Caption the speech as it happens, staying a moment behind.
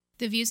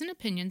The views and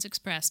opinions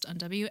expressed on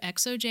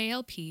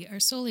WXOJLP are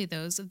solely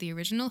those of the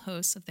original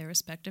hosts of their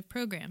respective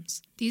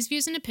programs. These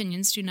views and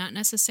opinions do not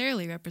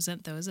necessarily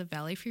represent those of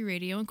Valley Free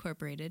Radio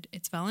Incorporated,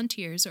 its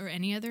volunteers, or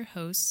any other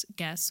hosts,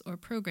 guests, or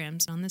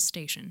programs on this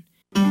station.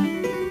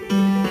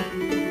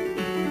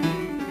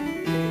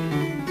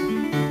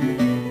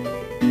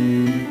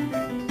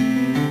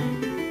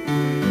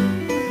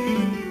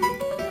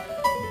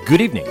 Good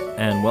evening,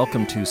 and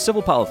welcome to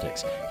Civil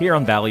Politics here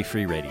on Valley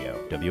Free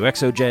Radio,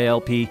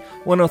 WXOJLP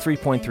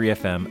 103.3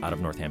 FM out of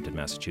Northampton,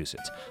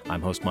 Massachusetts.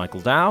 I'm host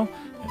Michael Dow,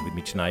 and with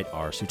me tonight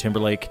are Sue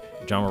Timberlake,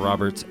 John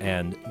Roberts,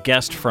 and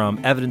guest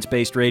from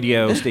Evidence-Based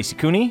Radio, Stacey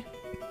Cooney.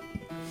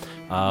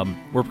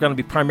 We're going to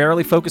be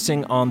primarily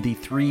focusing on the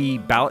 3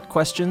 ballot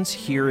questions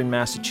here in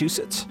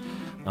Massachusetts.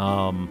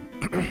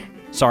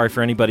 Sorry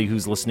for anybody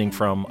who's listening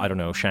from,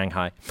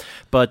 Shanghai.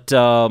 But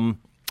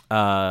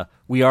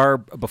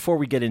before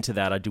we get into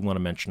that, I do want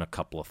to mention a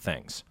couple of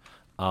things.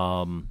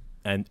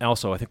 And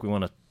also, I think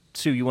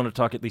Sue, you want to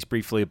talk at least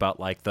briefly about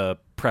like the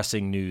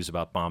pressing news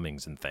about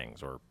bombings and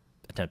things, or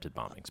attempted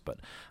bombings. But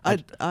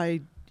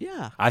I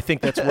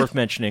think that's worth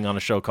mentioning on a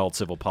show called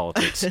Civil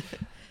Politics.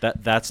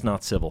 That's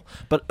not civil.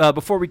 But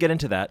before we get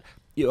into that,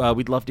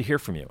 we'd love to hear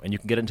from you, and you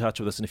can get in touch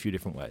with us in a few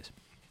different ways.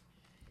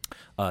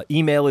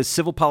 Email is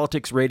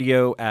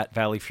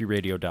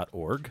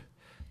civilpoliticsradio@valleyfreeradio.org.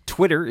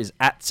 Twitter is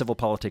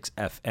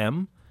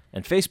 @civilpoliticsfm.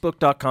 And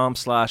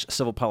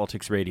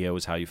Facebook.com/civilpoliticsradio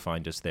is how you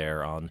find us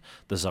there on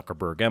the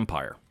Zuckerberg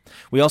empire.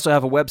 We also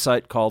have a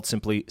website called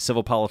simply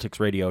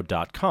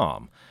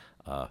civilpoliticsradio.com.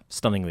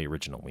 Stunningly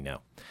original, we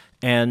know.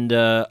 And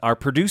our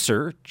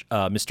producer,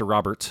 Mr.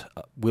 Robert,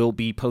 will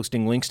be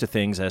posting links to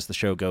things as the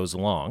show goes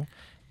along.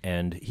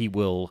 And he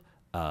will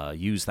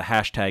use the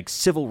hashtag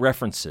civil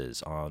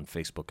references on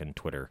Facebook and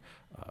Twitter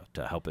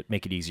to help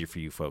make it easier for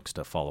you folks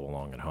to follow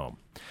along at home.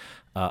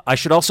 I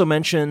should also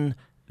mention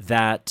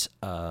that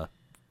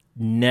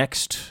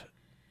it's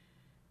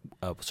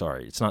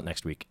not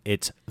next week.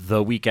 It's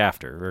the week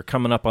after. We're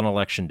coming up on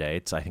Election Day.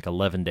 It's, I think,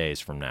 11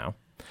 days from now.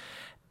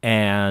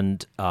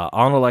 And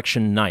on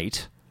election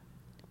night,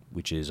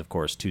 which is, of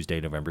course, Tuesday,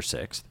 November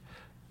 6th,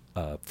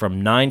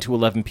 from 9 to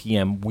 11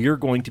 p.m., we're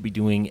going to be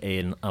doing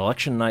an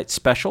election night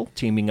special,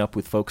 teaming up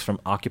with folks from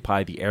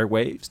Occupy the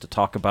Airwaves to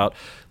talk about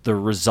the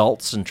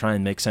results and try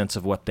and make sense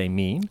of what they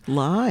mean.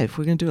 Live.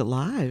 We're going to do it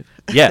live.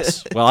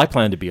 Yes. Well, I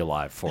plan to be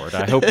alive for it.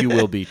 I hope you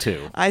will be,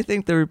 too. I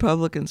think the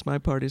Republicans, my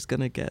party's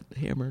going to get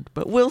hammered,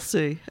 but we'll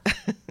see.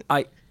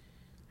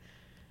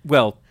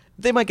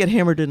 They might get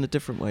hammered in a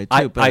different way,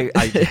 too.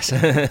 Yes.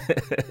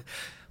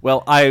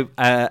 Well,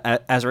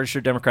 as a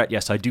registered Democrat,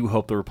 yes, I do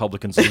hope the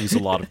Republicans lose a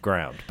lot of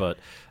ground, but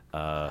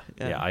we'll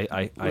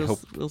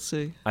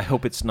see. I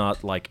hope it's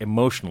not like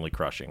emotionally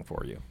crushing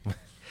for you.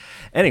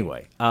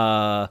 Anyway,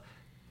 so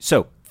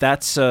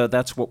that's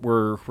what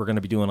we're going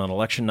to be doing on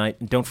election night.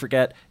 And don't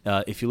forget,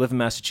 if you live in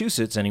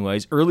Massachusetts,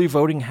 anyways, early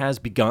voting has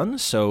begun,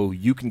 so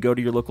you can go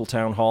to your local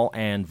town hall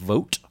and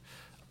vote.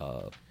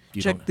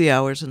 Check the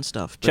hours and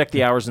stuff. Check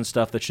the hours and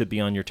stuff that should be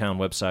on your town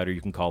website, or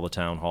you can call the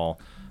town hall.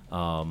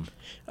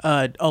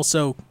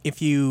 Also,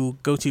 if you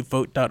go to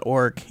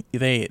vote.org,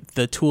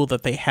 the tool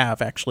that they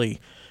have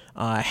actually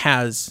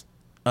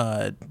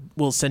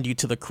will send you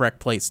to the correct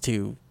place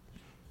to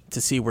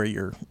see where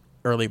you're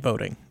early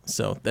voting.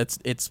 So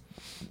it's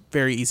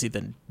very easy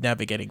than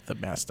navigating the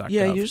mass.gov.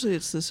 Yeah, usually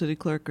it's the city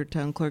clerk or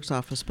town clerk's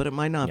office, but it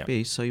might not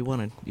be. So you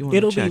want to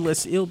check.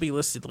 It'll be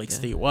listed like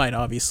statewide,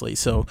 obviously.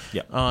 So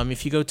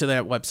if you go to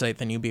that website,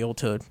 then you'll be able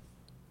to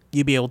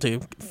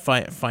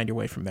find your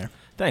way from there.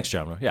 Thanks,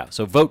 John. Yeah,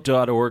 so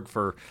vote.org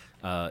for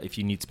if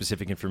you need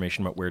specific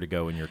information about where to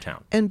go in your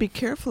town. And be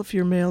careful if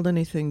you're mailed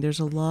anything. There's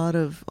a lot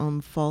of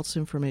false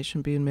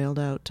information being mailed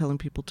out, telling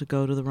people to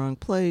go to the wrong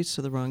place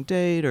or the wrong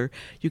date, or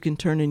you can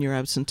turn in your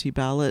absentee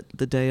ballot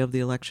the day of the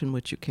election,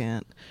 which you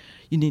can't.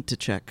 You need to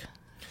check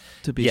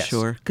to be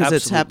sure, because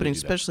it's happening,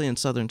 especially in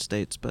southern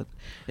states, but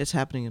it's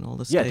happening in all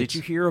the states. Yeah, did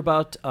you hear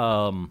about,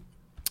 was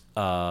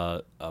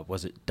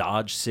it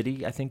Dodge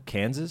City, I think,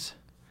 Kansas?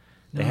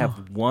 They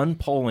have one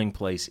polling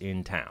place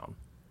in town,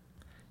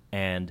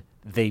 and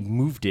they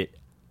moved it.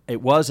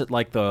 It was at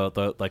like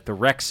the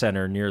rec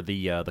center near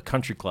the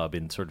country club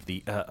in sort of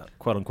the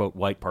quote unquote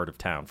white part of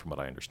town, from what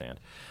I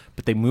understand.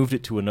 But they moved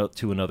it to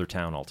another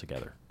town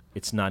altogether.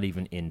 It's not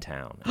even in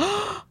town.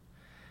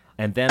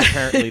 And then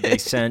apparently they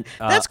sent...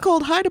 That's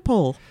called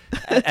hide-a-pole.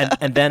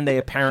 And then they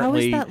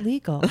apparently... How is that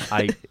legal?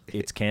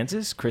 It's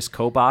Kansas. Chris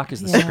Kobach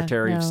is the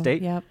Secretary of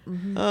State. Yep.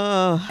 Mm-hmm.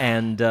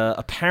 And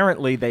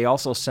apparently they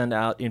also send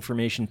out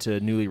information to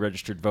newly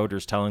registered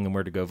voters telling them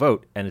where to go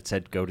vote, and it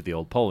said go to the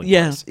old polling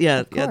place.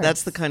 Yeah,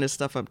 that's the kind of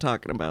stuff I'm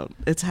talking about.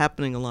 It's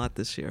happening a lot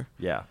this year.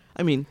 Yeah.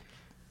 I mean,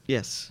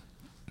 yes.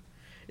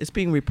 It's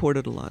being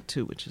reported a lot,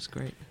 too, which is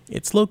great.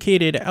 It's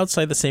located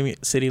outside the same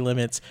city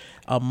limits,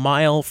 a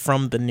mile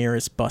from the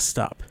nearest bus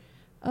stop.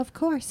 Of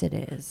course it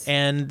is.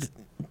 And,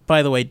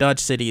 by the way, Dodge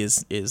City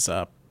is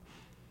it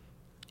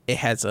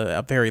has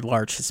a very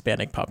large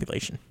Hispanic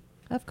population.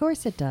 Of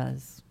course it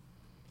does.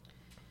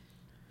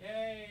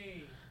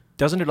 Yay!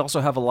 Doesn't it also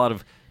have a lot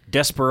of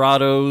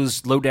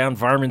desperados, low-down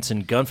varmints,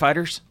 and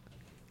gunfighters?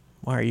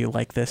 Why are you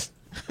like this?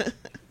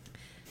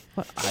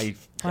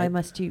 Why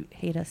must you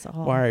hate us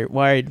all?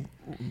 Why?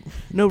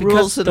 No Because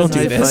rules in a don't do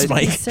knife this, fight.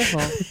 Mike. Be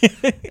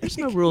civil. There's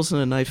no rules in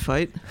a knife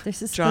fight.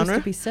 This is Genre?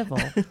 supposed to be civil.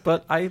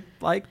 But I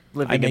like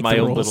living I in make my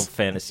the own rules. little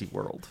fantasy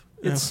world.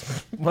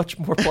 It's much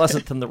more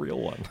pleasant than the real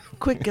one.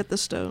 Quick, get the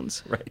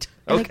stones. Right.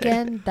 And Okay.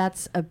 again,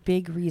 that's a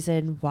big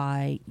reason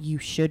why you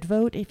should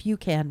vote if you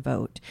can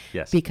vote.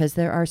 Yes. Because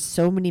there are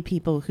so many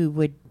people who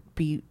would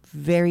be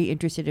very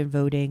interested in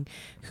voting,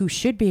 who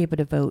should be able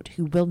to vote,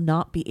 who will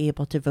not be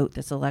able to vote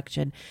this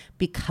election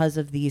because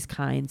of these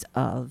kinds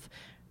of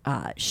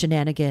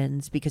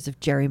shenanigans, because of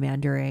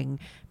gerrymandering,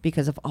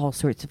 because of all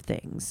sorts of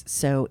things.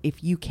 So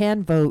if you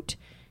can vote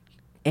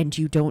and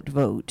you don't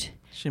vote,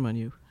 Shame on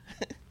you.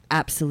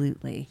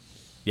 absolutely.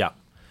 Yeah.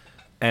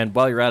 And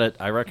while you're at it,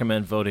 I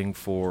recommend voting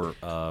for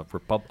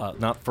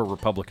not for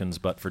Republicans,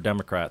 but for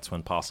Democrats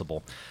when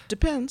possible.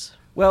 Depends.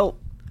 Well,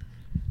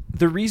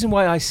 the reason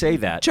why I say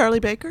that, Charlie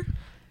Baker?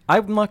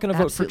 I'm not going to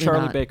vote for Absolutely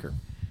Charlie not. Baker.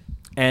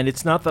 And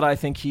it's not that I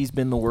think he's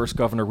been the worst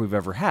governor we've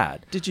ever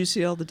had. Did you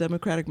see all the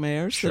Democratic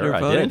mayors Sure, that are I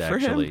voting did, for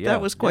actually, him? yeah,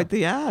 That was quite yeah.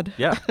 the ad.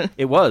 Yeah,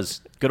 it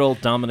was. Good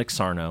old Dominic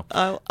Sarno.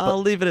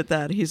 I'll leave it at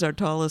that. He's our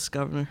tallest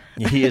governor.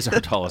 He is our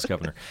tallest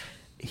governor.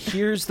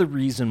 Here's the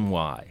reason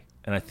why.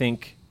 And I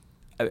think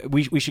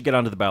we should get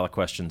onto the ballot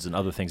questions and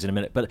other things in a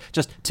minute. But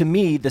just to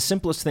me, the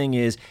simplest thing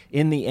is,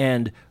 in the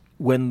end,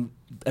 when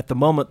at the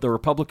moment the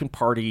Republican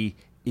Party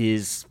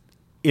is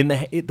in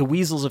the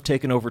weasels have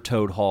taken over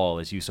Toad Hall,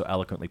 as you so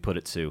eloquently put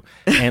it, Sue,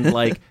 and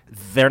like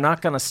they're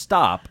not going to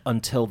stop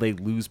until they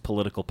lose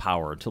political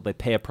power, until they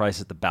pay a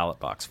price at the ballot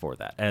box for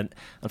that. And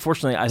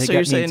unfortunately, I think So that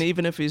you're saying means,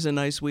 even if he's a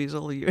nice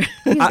weasel, you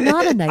He's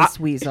not a nice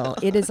weasel.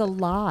 It is a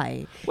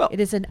lie. Well-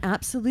 It is an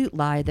absolute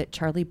lie that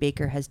Charlie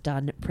Baker has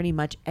done pretty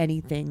much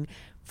anything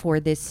for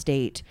this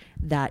state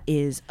that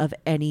is of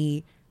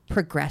any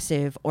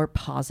progressive or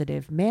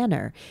positive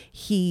manner.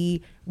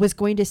 He was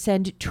going to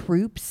send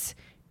troops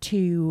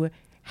to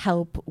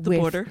help with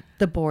border?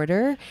 the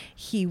border.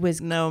 He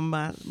was No,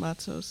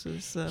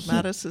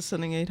 Mattis is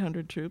sending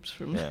 800 troops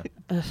from, Yeah.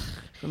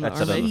 from the That's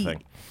army. another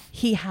thing.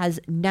 He has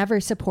never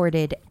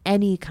supported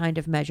any kind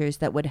of measures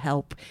that would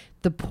help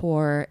the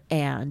poor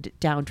and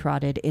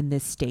downtrodden in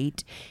this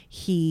state.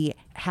 He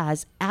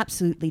has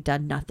absolutely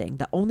done nothing.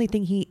 The only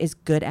thing he is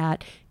good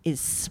at is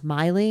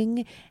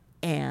smiling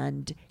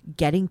and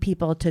getting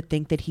people to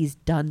think that he's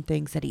done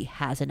things that he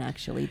hasn't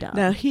actually done.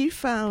 Now, he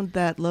found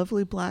that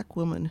lovely black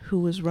woman who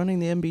was running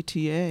the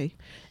MBTA,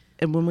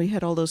 and when we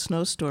had all those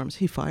snowstorms,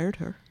 he fired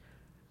her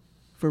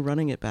for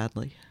running it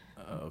badly.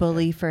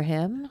 Bully for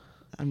him.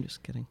 I'm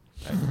just kidding.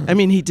 I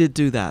mean, he did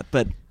do that,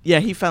 but yeah,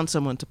 he found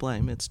someone to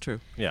blame. It's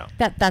true. Yeah.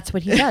 That's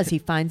what he does. He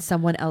finds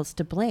someone else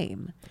to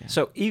blame.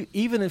 So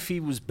even if he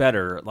was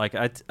better, like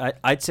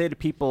I'd say to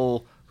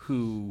people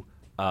who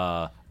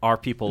are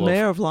people The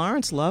mayor of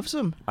Lawrence loves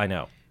him, I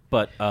know,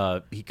 but he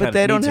kind but of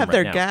they don't needs him have right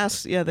their now.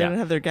 gas. Yeah, they Yeah. don't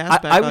have their gas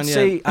back I would on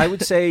say yet. I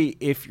would say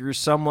if you're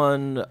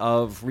someone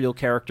of real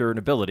character and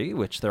ability,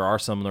 which there are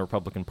some in the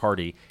Republican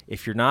Party,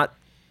 if you're not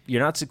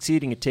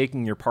succeeding at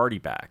taking your party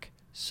back.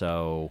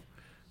 So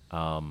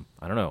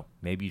I don't know.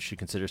 Maybe you should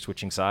consider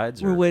switching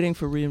sides. We're or, waiting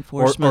for or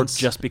reinforcements.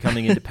 just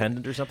becoming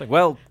independent or something.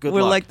 Well, good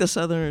We're luck. like the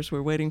Southerners.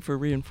 We're waiting for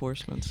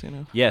reinforcements. You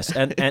know. Yes,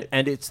 and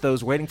it's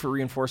those waiting for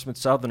reinforcement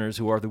Southerners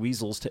who are the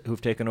weasels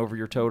who've taken over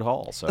your Toad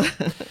Hall. So,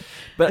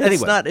 but It's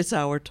anyway, not. It's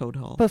our Toad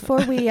Hall.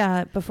 Before we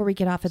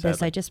get off of this,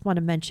 Sadly. I just want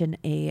to mention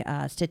a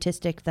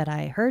statistic that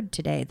I heard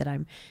today that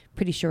I'm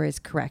pretty sure is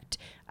correct.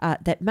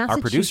 That our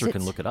Massachusetts producer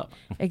can look it up.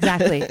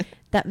 exactly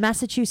that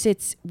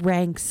Massachusetts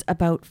ranks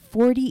about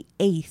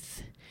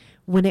 48th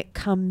when it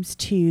comes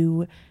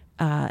to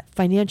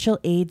financial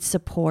aid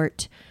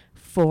support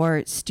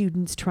for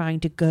students trying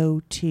to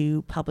go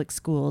to public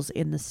schools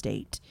in the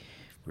state.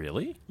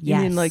 Really? You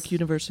mean Yes. like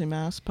University of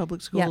Mass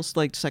public Yeah. schools,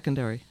 like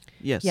secondary?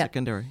 Yes, Yeah.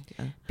 secondary.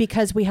 Yeah.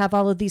 Because we have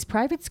all of these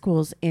private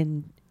schools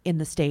in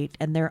the state,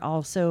 and they're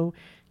also,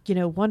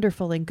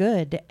 wonderful and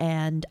good,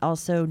 and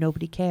also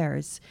nobody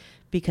cares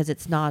because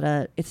it's not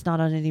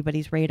on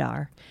anybody's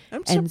radar.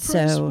 I'm And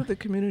surprised so- with the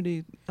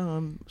community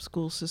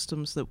school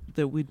systems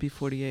that we'd be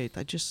 48th.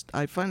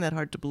 I find that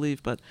hard to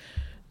believe, but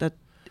that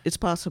it's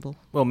possible.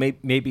 Well,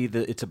 maybe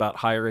it's about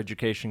higher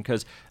education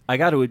because I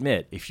got to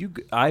admit, if you,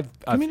 I've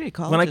Community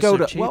when I colleges go are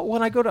to cheap.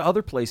 when I go to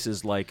other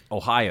places like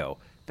Ohio,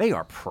 they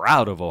are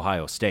proud of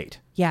Ohio State,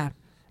 Yeah.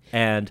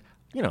 and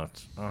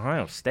it's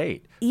Ohio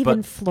State. Even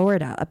But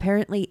Florida.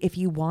 Apparently, if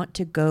you want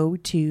to go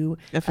to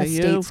a FAU.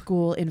 state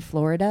school in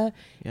Florida,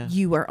 Yeah.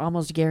 you are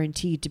almost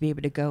guaranteed to be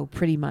able to go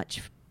pretty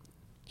much,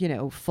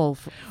 full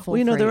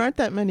Well, there freight. aren't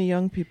that many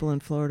young people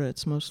in Florida.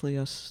 It's mostly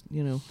us,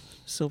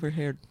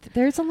 silver-haired.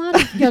 There's a lot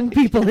of young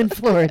people in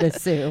Florida,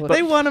 Sue.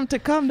 They want them to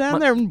come down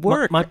there and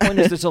work. My point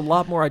is, there's a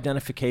lot more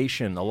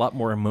identification, a lot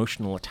more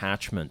emotional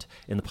attachment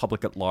in the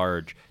public at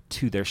large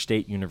to their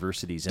state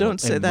universities.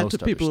 Don't say in that most to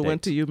other people who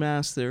went to states.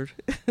 UMass.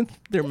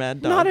 They're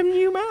mad dog. Not in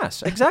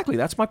UMass. Exactly.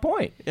 That's my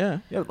point. Yeah.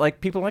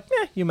 Like people are like,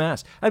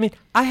 UMass. I mean,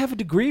 I have a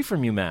degree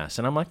from UMass,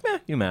 and I'm like,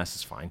 UMass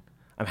is fine.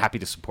 I'm happy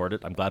to support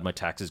it. I'm glad my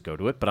taxes go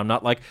to it, but I'm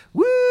not like,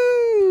 woo,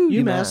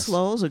 UMass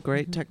Lowell is a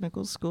great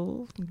technical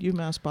school.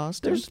 UMass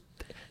Boston.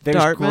 There's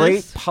Dartmouth.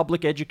 great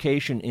public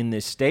education in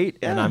this state,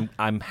 and Yeah.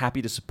 I'm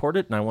happy to support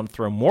it, and I want to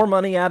throw more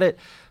money at it.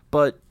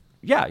 But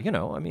yeah,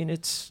 I mean,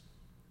 it's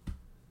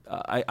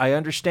I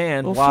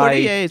understand Well, why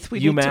 48th, we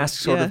need to- UMass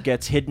sort yeah. of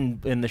gets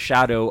hidden in the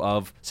shadow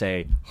of,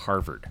 say,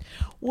 Harvard.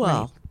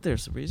 Well,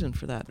 there's a reason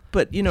for that.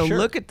 But, Sure.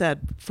 look at that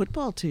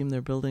football team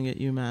they're building at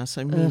UMass.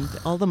 I mean,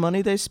 all the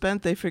money they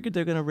spent, they figured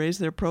they're going to raise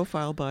their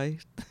profile by...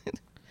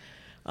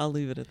 I'll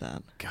leave it at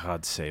that.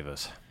 God save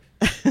us.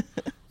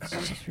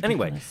 It's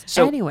Anyway, ridiculous.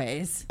 so-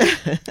 anyways,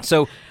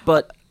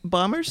 But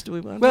Bombers? Do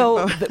we want to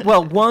well, talk about-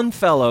 well, one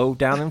fellow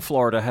down in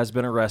Florida has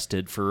been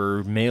arrested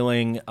for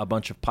mailing a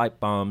bunch of pipe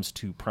bombs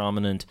to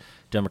prominent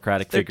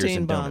Democratic figures 13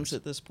 and bombs donors.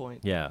 at this point.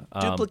 Yeah,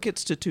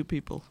 Duplicates to 2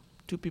 people.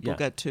 2 people yeah.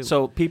 got 2.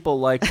 So people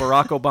like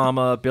Barack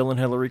Obama, Bill and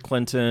Hillary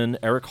Clinton,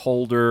 Eric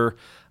Holder,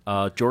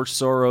 George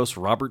Soros,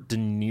 Robert De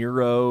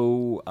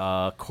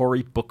Niro,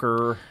 Cory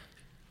Booker,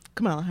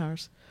 Kamala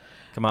Harris.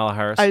 Kamala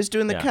Harris. I was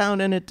doing the Yeah.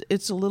 count, and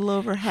it's a little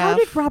over how half.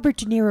 did Robert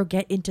De Niro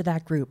get into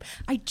that group?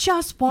 I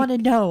just want to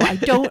know. I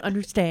don't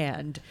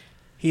understand.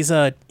 He's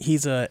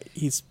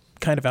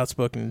kind of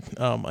outspoken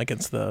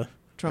against the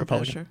Trump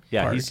Republican Asher?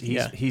 Yeah,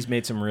 Party. he's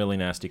made some really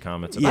nasty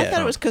comments about I thought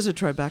Trump. it was because of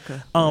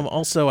Tribeca.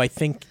 Also, I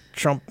think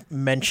Trump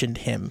mentioned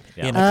him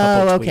Yeah. in a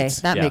couple Oh, tweets.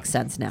 okay. That Yeah. makes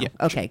sense now. Yeah.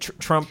 Okay.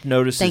 Trump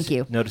notices Thank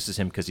you. notices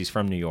him because he's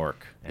from New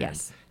York. And,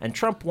 Yes. And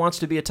Trump wants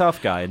to be a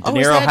tough guy, and De Oh,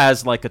 is Niro that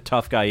has like a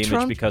tough guy image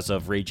Trump- because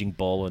of Raging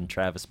Bull and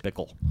Travis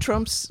Bickle.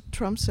 Trump's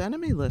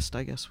enemy list,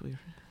 I guess we.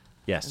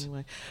 Yes.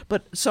 Anyway,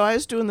 but so I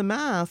was doing the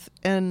math,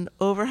 and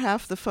over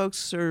half the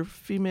folks are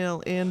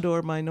female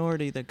and/or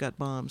minority that got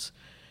bombs.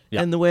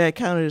 Yeah. And the way I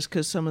counted is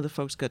because some of the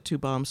folks got 2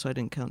 bombs, so I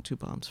didn't count 2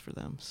 bombs for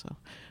them.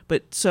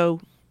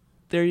 So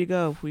there you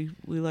go. We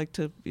like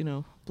to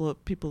blow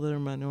up people that are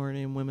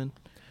minority and women.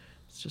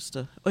 It's just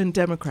and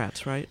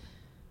Democrats, right?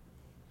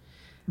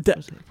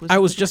 I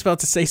was just about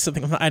to say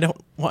something. I don't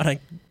want to.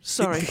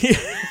 Sorry.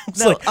 It's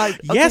No, like,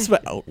 yes,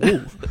 okay.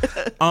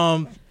 but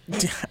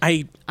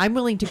I'm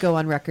willing to go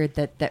on record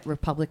that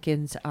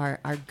Republicans are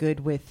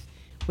good with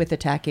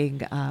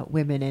attacking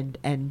women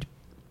and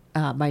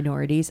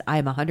minorities.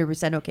 I'm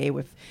 100% okay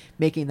with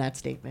making that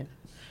statement.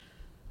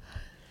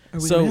 Are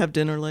we So- gonna have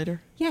dinner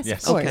later? Yes,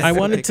 Yes. of course. Okay. I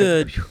wanted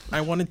to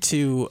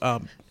before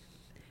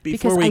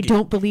Because we I get-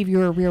 don't believe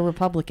you're a real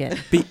Republican.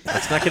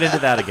 Let's not get into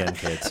that again,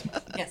 kids.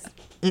 Yes.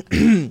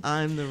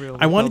 I'm the real.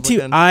 I wanted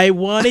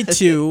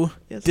to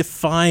Yes.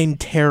 define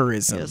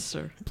terrorism. Yes,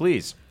 sir.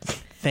 Please.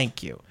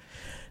 Thank you.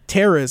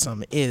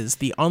 Terrorism is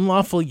the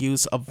unlawful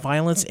use of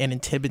violence and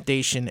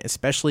intimidation,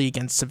 especially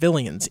against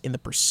civilians, in the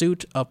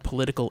pursuit of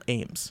political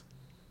aims.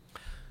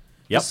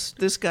 Yep.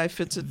 This guy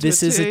fits it.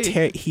 This to is a T.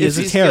 he If is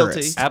a he's terrorist.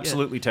 guilty.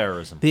 Absolutely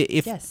terrorism.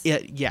 Yes.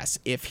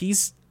 If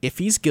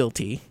he's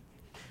guilty,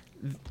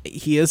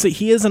 he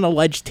is an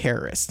alleged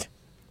terrorist,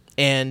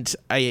 and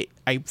I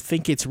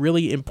think it's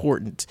really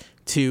important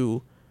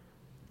to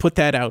put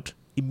that out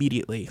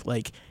immediately.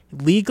 Like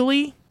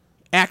legally,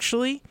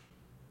 actually,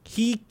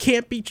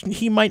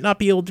 he might not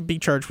be able to be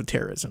charged with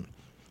terrorism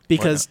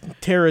because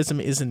terrorism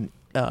isn't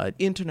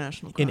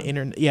International crime. in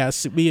internet.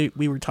 Yes, we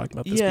were talking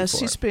about this Yeah,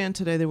 before. C-SPAN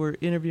today, they were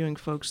interviewing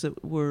folks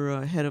that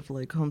were head of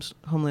like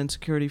Homeland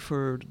Security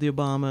for the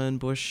Obama and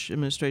Bush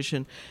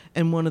administration,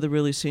 and one of the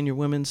really senior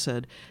women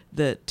said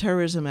that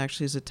terrorism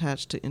actually is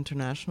attached to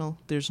international.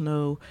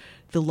 The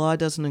law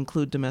doesn't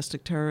include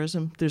domestic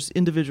terrorism. There's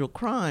individual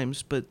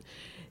crimes, but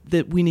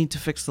that we need to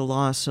fix the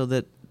law so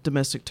that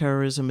domestic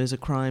terrorism is a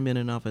crime in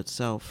and of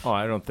itself. Oh,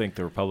 I don't think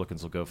the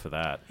Republicans will go for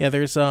that. Yeah,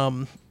 there's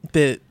the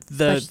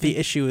Especially-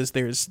 issue is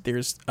there's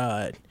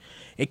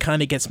it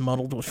kind of gets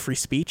muddled with free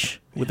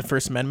speech with the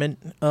First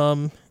Amendment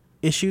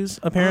issues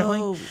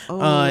apparently.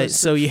 It's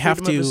So you have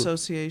freedom of to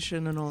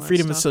association and all that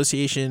freedom of stuff.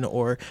 association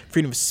or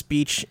freedom of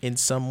speech in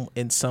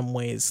some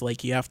ways,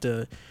 like you have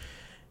to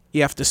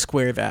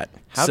square that.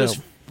 How So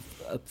does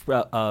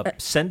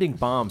sending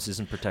bombs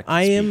isn't protected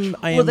I speech? am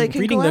Well, they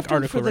can reading go the after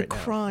him article for the right now.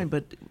 crime,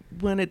 but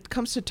when it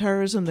comes to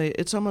terrorism,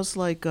 it's almost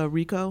like a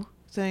RICO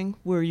thing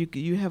where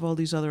you have all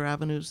these other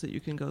avenues that you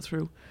can go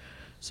through.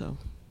 So,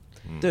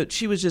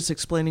 she was just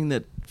explaining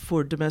that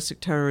for domestic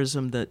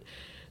terrorism, that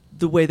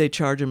the way they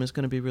charge them is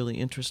going to be really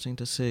interesting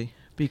to see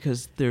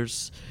because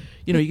there's,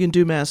 you can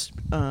do mass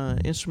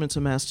instruments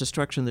of mass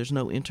destruction. There's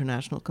no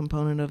international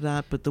component of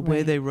that, but the way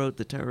Right. they wrote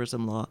the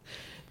terrorism law,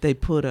 they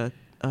put a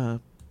Well,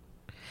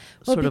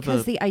 sort of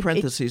because a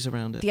parentheses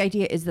around it. The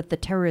idea is that the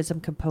terrorism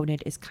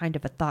component is kind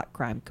of a thought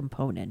crime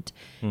component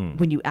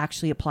when you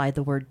actually apply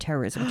the word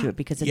terrorism to it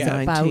because it's Yeah.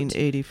 about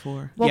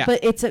 1984. well, Yeah.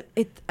 but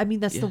I mean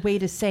that's the Yeah. way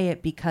to say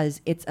it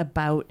because it's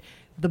about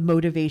the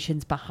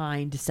motivations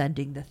behind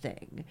sending the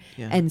thing.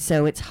 Yeah. And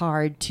so it's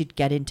hard to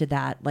get into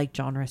that, like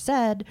Genre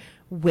said,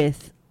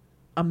 with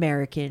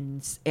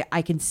Americans.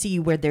 I can see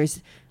where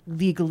there's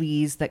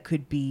legalese that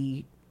could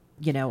be,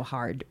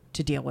 hard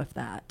to deal with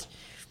that.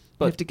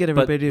 You have to get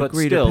everybody to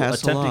agree to still, pass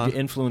a attempting law. to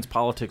influence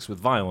politics with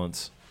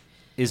violence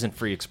isn't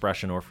free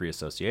expression or free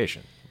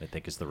association, I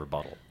think is the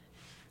rebuttal.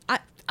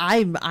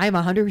 I'm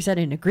 100%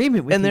 in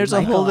agreement with And you, there's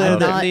a Michael. hole there I'm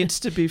that not- needs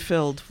to be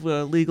filled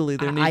legally.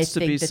 There I needs to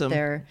think be that some.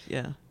 there-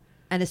 Yeah,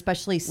 and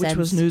especially which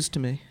was news to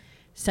me.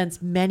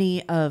 since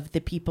many of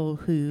the people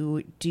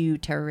who do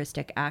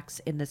terroristic acts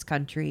in this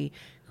country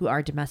who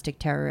are domestic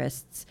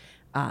terrorists,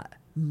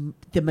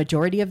 the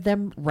majority of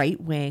them right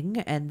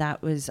wing, and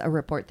that was a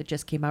report that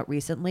just came out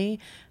recently.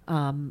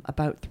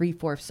 About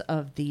 3/4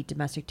 of the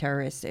domestic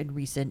terrorists in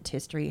recent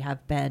history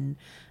have been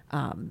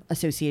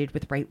associated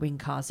with right wing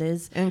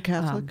causes. And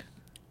Catholic.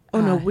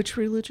 No, uh, which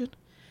religion?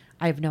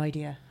 I have no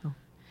idea.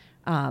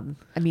 I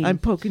mean, I'm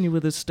poking you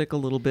with a stick a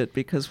little bit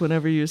because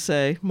whenever you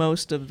say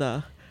most of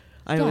the,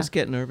 I Yeah. always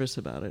get nervous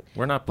about it.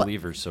 We're not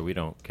believers, so we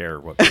don't care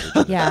what religion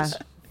it yeah. is.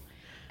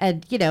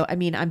 And I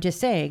mean, I'm just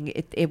saying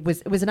it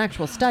was an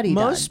actual study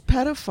Most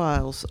done.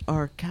 pedophiles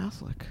are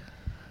Catholic.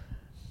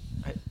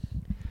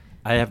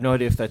 I have no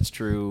idea if that's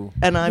true.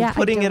 And I'm Yeah, I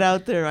putting it don't-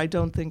 out there. I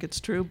don't think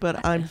it's true,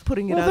 but I'm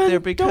putting it Well, out then there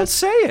don't because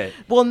say it.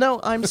 Well, no,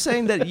 I'm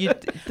saying that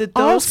that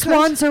All those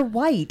kinds. swans are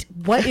white.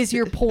 What is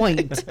your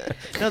point?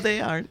 No,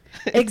 they aren't.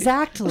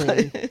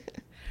 Exactly.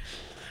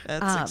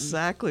 That's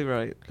exactly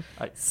right.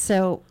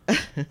 So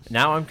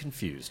Now I'm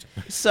confused.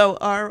 So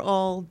are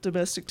all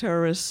domestic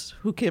terrorists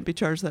who can't be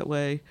charged that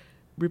way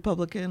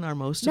Republican? Are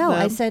most no,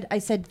 of them? I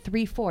said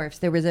 3/4.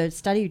 There was a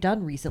study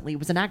done recently. It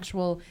was an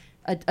actual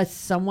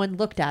someone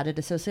looked at it,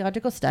 a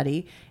sociological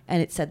study,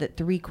 and it said that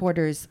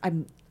 3/4.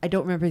 I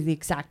don't remember the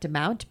exact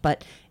amount,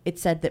 but it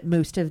said that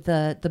most of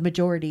the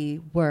majority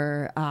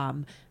were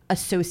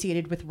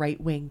associated with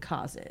right wing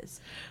causes.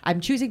 I'm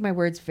choosing my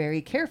words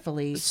very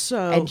carefully,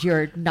 So- and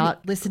you're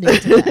not listening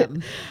to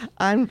them.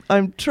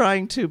 I'm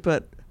trying to,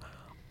 but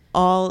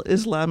all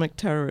Islamic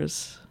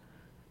terrorists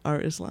are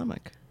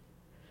Islamic.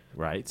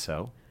 Right,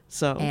 so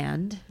So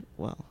And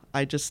well,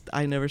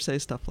 I never say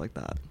stuff like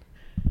that.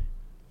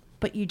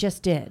 but you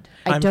just did.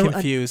 I'm don't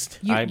confused.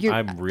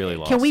 I'm really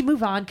lost. Can we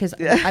move on? Because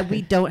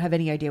we don't have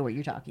any idea what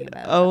you're talking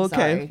about. Oh, I'm okay.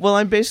 sorry. Well,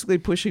 I'm basically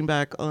pushing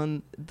back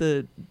on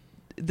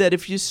that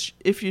if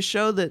you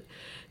show that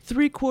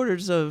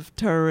 3/4 of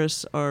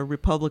terrorists are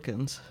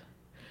Republicans.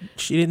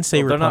 She didn't say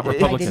Well, they're not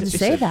Republicans. I Republicans.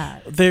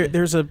 didn't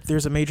say that.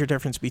 There's a major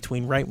difference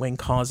between right wing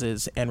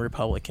causes and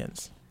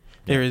Republicans.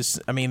 There is,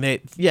 I mean,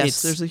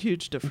 Yes, there's a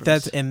huge difference.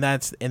 that's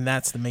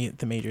the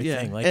major yeah,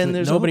 thing. Like, and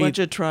there's nobody, a whole bunch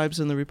of tribes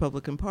in the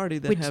Republican Party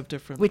that have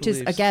different Which is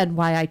beliefs. again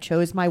why I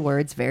chose my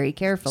words very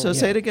carefully. So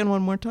say it again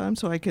one more time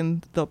so I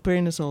can. The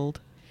brain is old.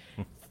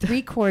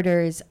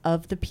 3/4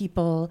 of the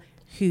people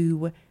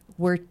who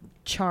were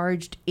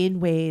charged in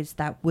ways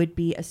that would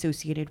be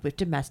associated with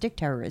domestic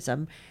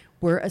terrorism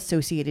were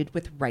associated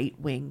with right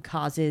wing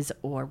causes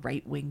or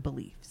right wing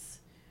beliefs.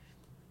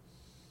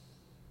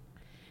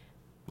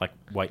 like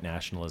white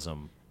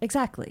nationalism,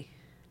 Exactly.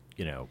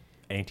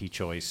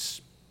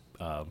 anti-choice,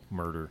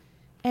 murder.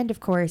 And of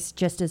course,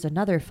 just as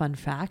another fun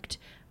fact,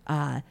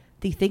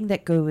 the thing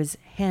that goes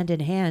hand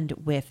in hand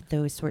with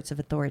those sorts of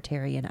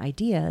authoritarian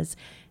ideas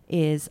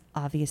is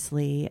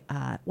obviously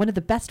one of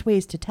the best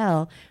ways to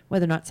tell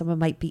whether or not someone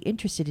might be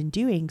interested in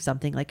doing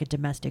something like a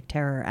domestic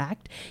terror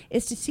act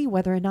is to see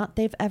whether or not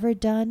they've ever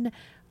done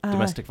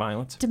Domestic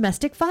violence.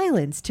 domestic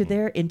violence to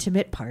their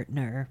intimate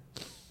partner.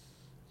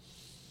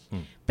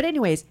 But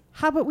anyways,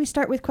 how about we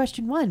start with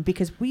question 1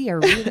 because we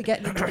are really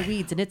getting into the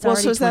weeds and it's Well,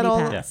 already so is that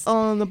 20 all, past. all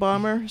on the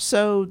bomber?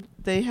 So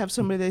they have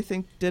somebody they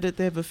think did it.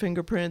 They have a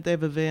fingerprint. They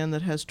have a van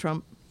that has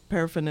Trump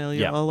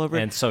paraphernalia all over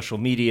it. And social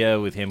media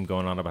with him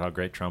going on about how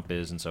great Trump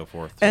is and so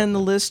forth. And the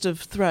list of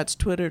threats,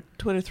 Twitter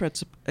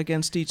threats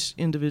against each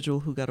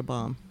individual who got a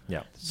bomb.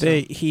 Yeah.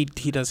 he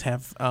does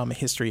have a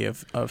history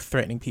of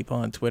threatening people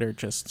on Twitter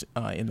just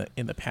in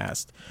the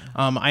past.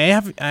 I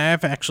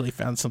have actually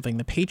found something.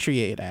 The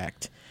Patriot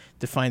Act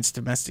defines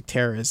domestic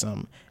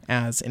terrorism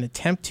as an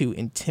attempt to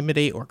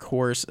intimidate or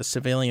coerce a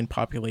civilian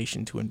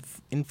population to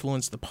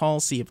influence the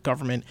policy of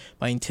government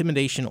by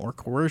intimidation or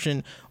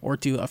coercion, or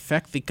to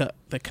affect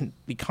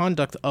the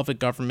conduct of a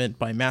government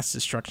by mass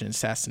destruction,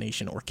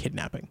 assassination, or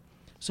kidnapping.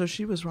 So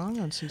she was wrong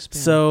on C-SPAN.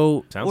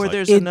 So Sounds or like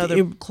there's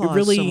another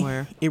clause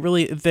somewhere.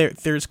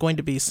 There's going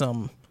to be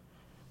some.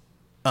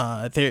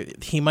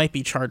 He might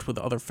be charged with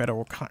other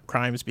federal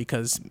crimes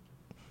because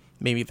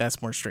maybe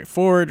that's more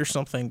straightforward or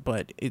something.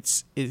 But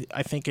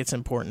I think it's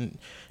important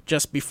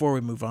just before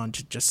we move on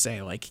to just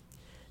say like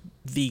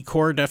the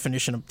core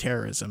definition of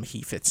terrorism.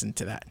 He fits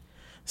into that.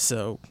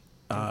 So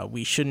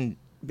we shouldn't,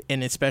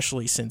 and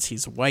especially since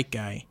he's a white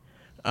guy,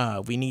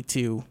 we need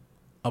to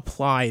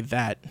apply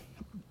that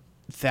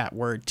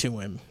word to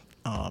him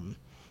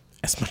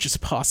as much as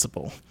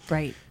possible.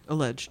 Right.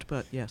 Alleged,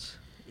 but yes.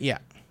 Yeah.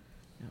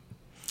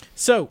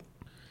 So,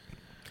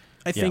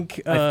 I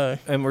think,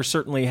 and we're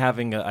certainly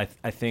having. I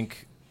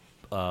think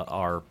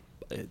our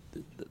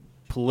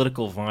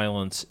political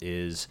violence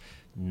is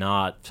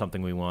not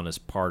something we want as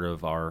part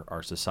of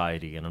our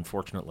society, and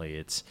unfortunately,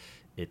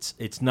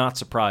 it's not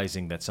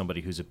surprising that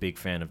somebody who's a big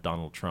fan of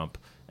Donald Trump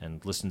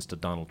and listens to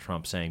Donald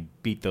Trump saying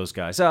beat those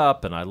guys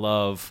up, and I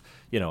love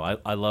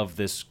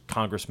this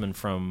congressman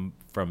from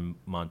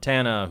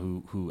Montana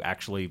who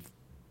actually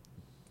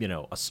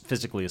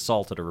physically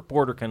assaulted a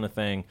reporter kind of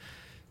thing.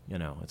 You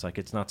know, it's like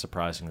it's not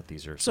surprising that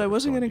these are. So I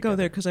wasn't going to go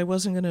there because I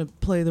wasn't going to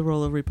play the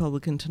role of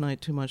Republican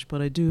tonight too much,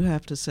 but I do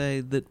have to say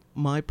that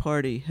my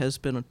party has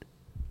been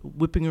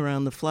whipping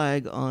around the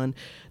flag on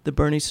the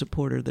Bernie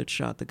supporter that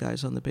shot the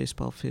guys on the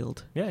baseball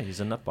field. Yeah, he's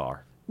a nut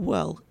bar.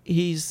 Well,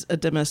 he's a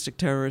domestic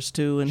terrorist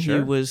too, and Sure.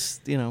 he was,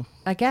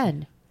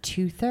 Again,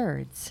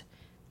 2/3.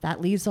 That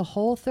leaves a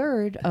whole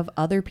third of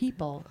other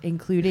people,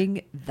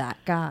 including that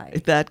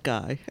guy. that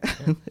guy.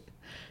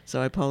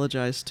 So I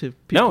apologize to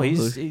people. No,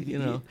 he's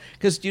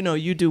because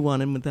you do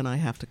one, and then I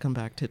have to come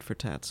back tit for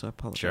tat. So I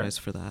apologize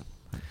for that.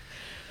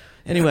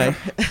 Anyway,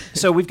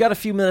 So we've got a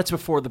few minutes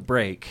before the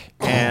break,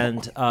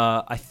 and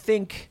I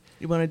think,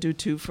 you want to do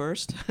 2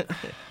 first?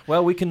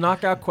 well, we can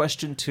knock out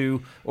question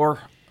 2, or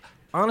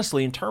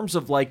honestly, in terms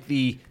of like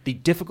the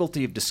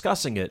difficulty of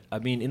discussing it, I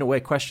mean, in a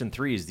way, question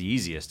 3 is the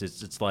easiest.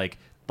 It's like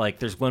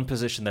there's one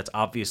position that's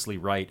obviously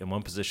right and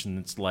one position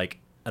that's like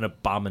an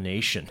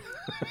abomination.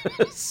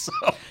 So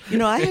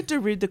I had to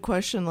read the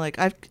question. Like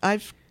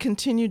I've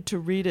continued to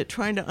read it,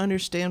 trying to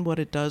understand what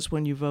it does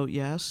when you vote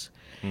yes.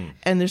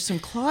 And there's some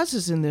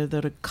clauses in there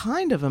that are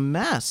kind of a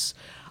mess.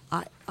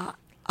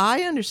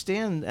 I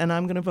understand, and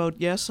I'm going to vote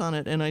yes on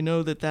it, and I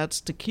know that that's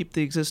to keep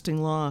the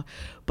existing law.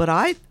 But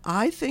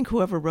I think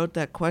whoever wrote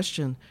that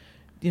question,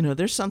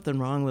 there's something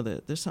wrong with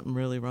it. There's something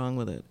really wrong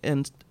with it.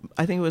 And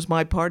I think it was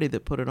my party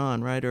that put it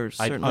on, right? Or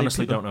I certainly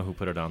honestly people- don't know who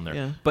put it on there.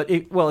 Yeah. But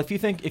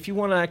if you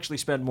want to actually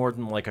spend more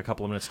than like a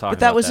couple of minutes talking But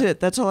that about was it.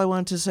 That's all I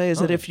wanted to say is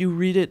that Okay. if you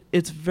read it,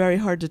 it's very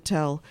hard to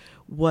tell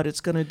what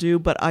it's going to do.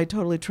 But I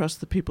totally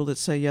trust the people that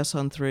say yes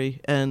on 3.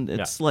 And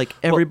it's like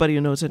everybody who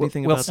knows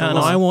anything about the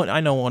No, law. I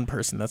know one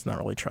person that's not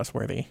really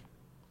trustworthy.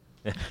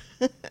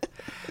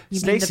 You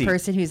mean Stacey. the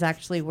person who's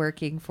actually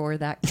working for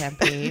that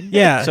campaign?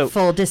 Yeah. So-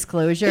 Full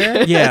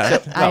disclosure. Yeah.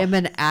 I am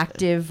an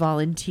active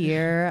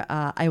volunteer.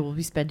 I will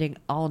be spending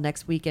all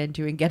next weekend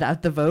doing Get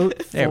Out the Vote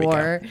There we go.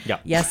 for Yeah.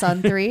 Yes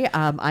on 3.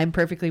 I'm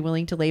perfectly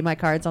willing to lay my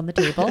cards on the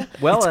table,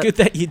 Well, It's good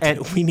that you do. and-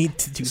 We need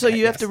to do So that.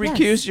 you have to Yes.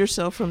 recuse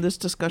yourself from this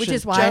discussion. which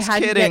is why Just I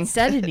hadn't kidding. yet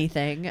said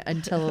anything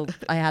until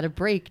I had a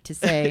break to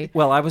say,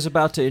 Well, I was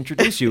about to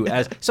introduce you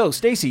as so,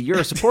 Stacey. You're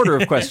a supporter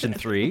of question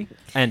 3,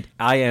 and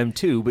I am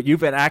too. But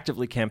you've been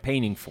actively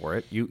campaigning for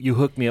it. You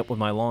hooked me up with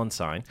my lawn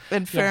sign.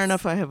 And fair Yes.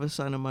 enough, I have a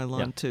sign on my lawn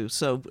Yeah. too.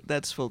 So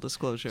that's full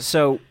disclosure.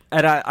 So,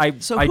 and I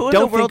So I who in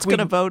don't the world's think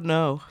going to vote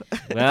no?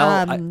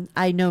 Well,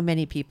 I know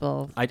many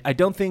people. I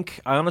don't think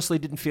I honestly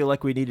didn't feel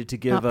like we needed to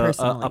give Not a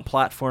personally.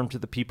 platform to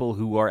the people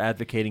who are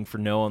advocating for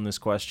no on this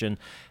question.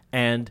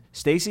 And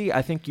Stacey,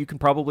 I think you can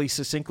probably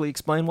succinctly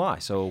explain why.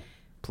 So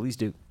please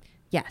do.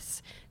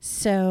 Yes.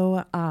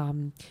 So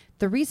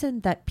the reason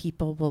that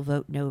people will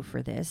vote no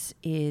for this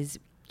is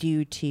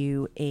due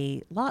to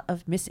a lot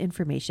of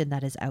misinformation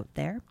that is out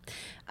there.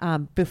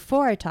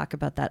 Before I talk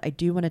about that, I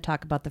do want to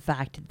talk about the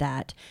fact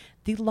that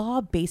the law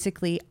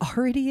basically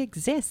already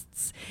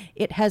exists.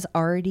 It has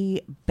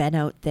already been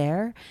out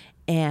there,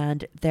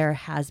 and there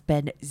has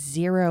been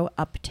zero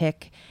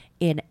uptick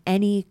in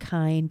any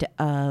kind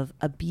of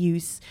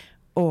abuse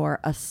or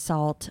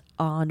assault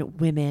on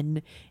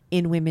women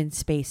in women's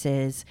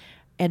spaces.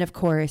 And of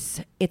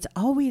course, it's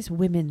always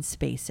women's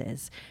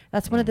spaces.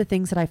 That's one of the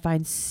things that I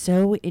find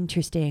so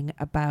interesting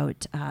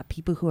about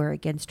people who are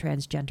against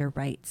transgender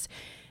rights.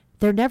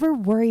 They're never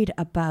worried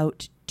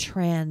about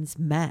trans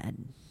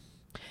men.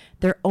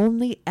 They're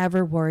only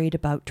ever worried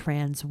about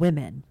trans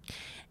women.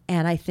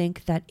 And I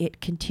think that it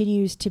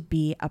continues to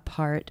be a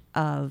part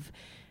of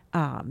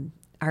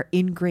our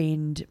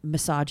ingrained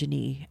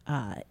misogyny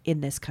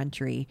in this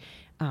country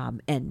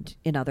and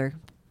in other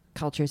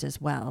cultures as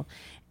well.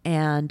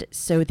 And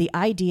so the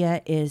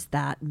idea is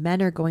that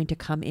men are going to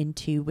come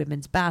into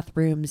women's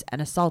bathrooms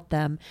and assault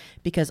them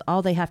because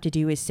all they have to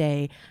do is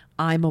say,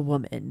 I'm a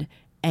woman.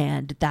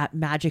 And that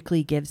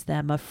magically gives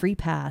them a free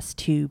pass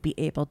to be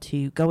able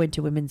to go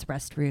into women's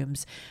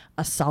restrooms,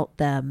 assault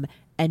them,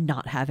 and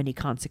not have any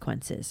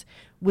consequences,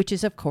 which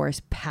is, of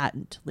course,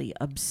 patently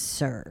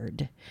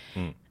absurd.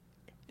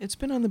 It's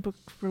been on the book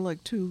for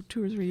like two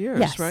or 3 years,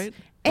 Yes. right?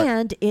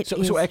 And it So,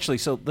 is- so actually,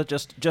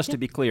 just to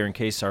be clear, in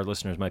case our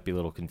listeners might be a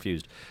little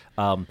confused,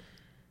 the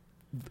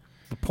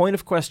point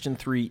of question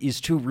 3 is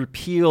to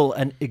repeal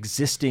an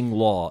existing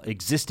law,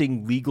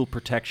 existing legal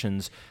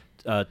protections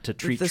to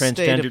treat the state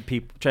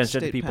transgender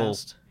state people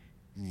passed.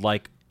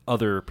 like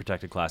other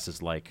protected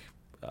classes, like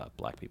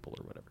black people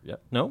or whatever. Yeah,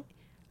 no,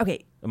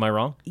 okay. am I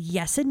wrong?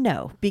 Yes and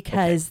no,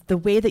 because the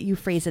way that you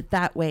phrase it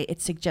that way,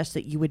 it suggests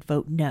that you would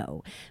vote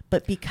no.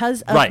 But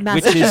because of Right,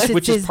 Massachusetts,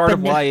 which is part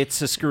of the- why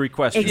it's a screwy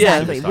question.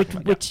 exactly, that he's talking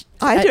about. which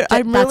I do-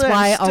 I'm that's really-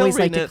 why I I'm still always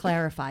like reading to it.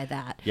 clarify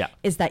that. Yeah.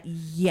 Is that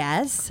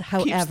yes, Keeps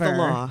however, the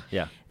law.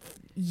 Yeah.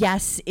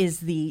 yes is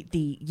the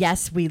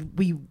yes we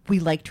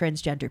like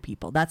transgender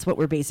people. That's what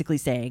we're basically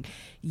saying.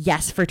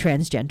 Yes for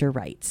transgender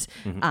rights,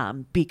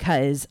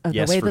 because of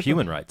Yes the way for that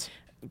human rights.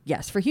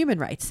 Yes for human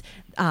rights,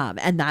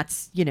 and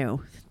that's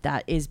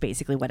that is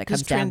basically what it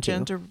Because comes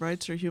down to. transgender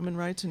rights are human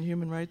rights and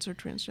human rights are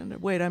transgender.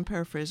 Wait, I'm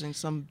paraphrasing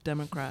some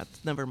Democrats.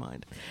 Never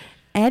mind.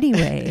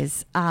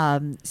 Anyways,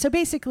 so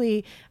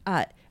basically,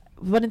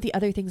 one of the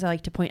other things I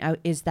like to point out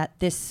is that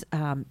this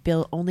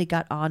bill only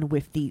got on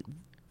with the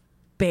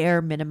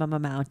bare minimum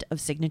amount of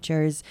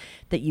signatures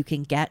that you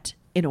can get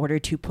in order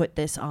to put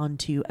this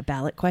onto a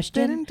ballot They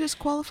question. didn't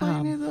disqualify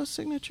any of those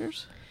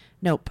signatures?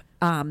 Nope.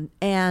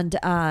 And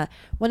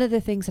one of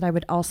the things that I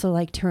would also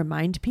like to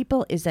remind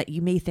people is that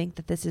you may think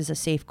that this is a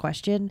safe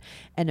question,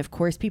 and of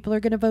course people are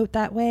going to vote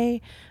that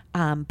way.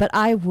 But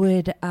I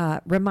would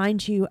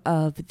remind you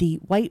of the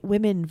white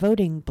women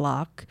voting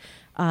bloc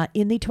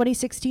in the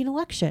 2016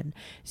 election.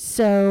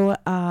 So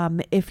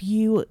if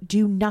you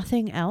do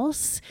nothing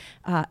else,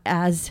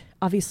 as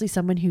obviously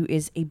someone who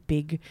is a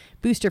big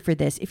booster for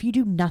this, if you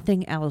do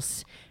nothing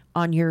else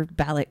on your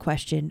ballot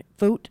question,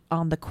 vote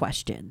on the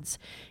questions.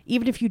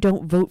 Even if you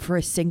don't vote for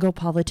a single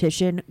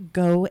politician,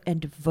 go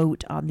and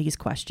vote on these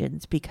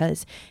questions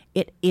because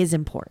it is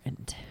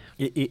important.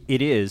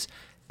 It is,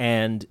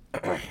 and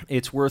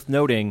it's worth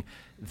noting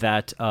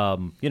that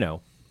Donald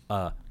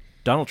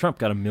Trump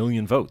got 1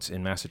 million votes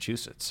in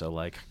Massachusetts. So,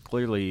 like,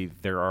 clearly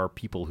there are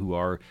people who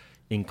are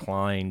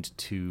inclined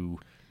to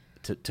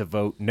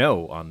vote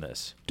no on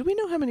this. Do we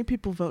know how many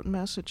people vote in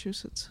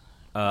Massachusetts?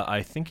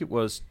 I think it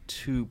was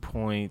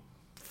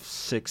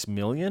 2.6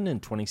 million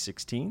in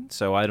 2016.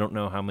 So I don't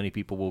know how many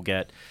people will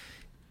get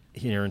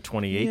here in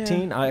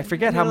 2018. Yeah. I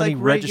forget And how they're many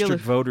like registered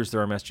regular- voters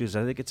there are in Massachusetts.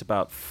 I think it's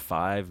about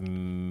 5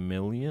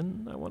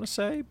 million, I want to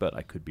say, but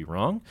I could be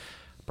wrong.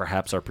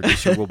 Perhaps our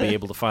producer will be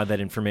able to find that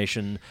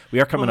information.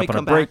 We are coming When up we on a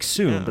come break back,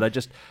 soon, yeah. but I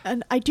just...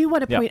 And I do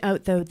want to Yeah. point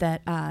out, though,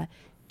 that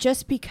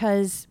just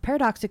because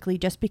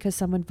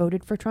someone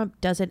voted for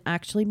Trump doesn't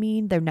actually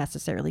mean they're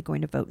necessarily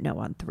going to vote no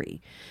on 3.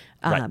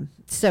 Right.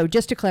 So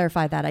just to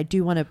clarify that, I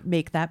do want to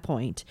make that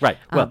point. Right.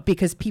 Well-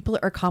 because people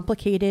are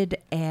complicated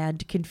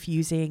and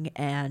confusing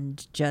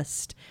and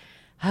just...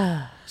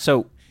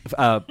 So,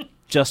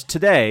 just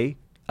today,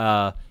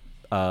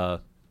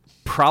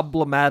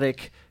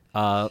 problematic,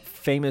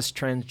 famous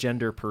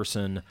transgender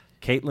person,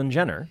 Caitlyn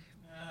Jenner.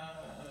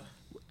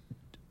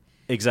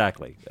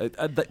 Exactly.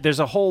 There's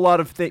a whole lot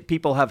of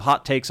people have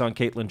hot takes on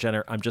Caitlyn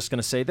Jenner. I'm just going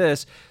to say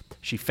this.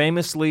 She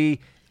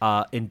famously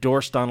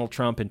endorsed Donald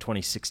Trump in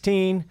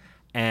 2016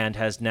 and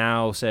has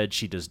now said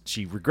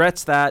she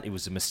regrets that. It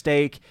was a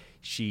mistake.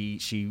 She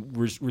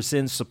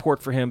rescinds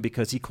support for him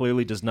because he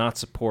clearly does not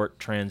support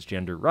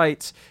transgender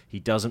rights. He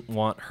doesn't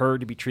want her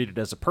to be treated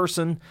as a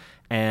person.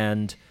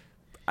 And,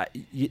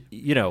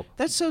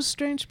 That's so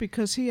strange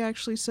because he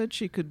actually said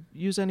she could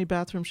use any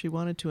bathroom she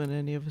wanted to in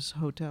any of his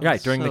hotels.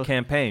 right, during the So-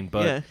 campaign.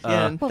 But,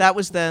 yeah, and that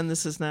was then,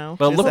 this is now.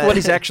 well, Is look that- what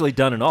he's actually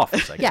done in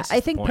office, I guess. Yeah, is I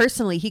the think point.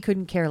 personally he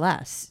couldn't care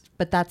less,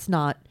 but that's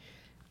not...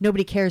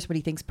 Nobody cares what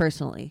he thinks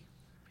personally.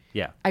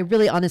 Yeah. I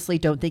really honestly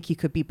don't think he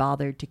could be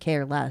bothered to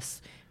care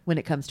less when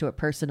it comes to a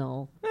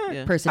personal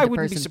Yeah. person I to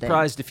wouldn't person be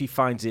surprised if he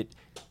finds it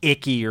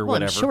icky or Well,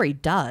 whatever. I'm sure he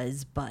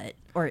does,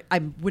 or I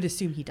would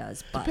assume he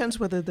does, but Depends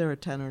whether they're a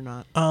 10 or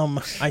not.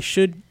 I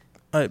should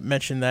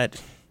mention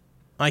that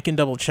I can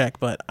double check,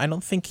 but I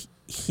don't think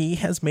he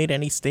has made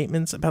any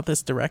statements about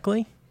this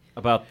directly.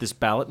 About this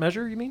ballot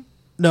measure, you mean?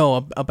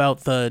 No,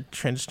 about the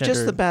transgender.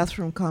 Just the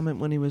bathroom comment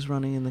when he was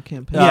running in the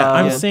campaign. Yeah,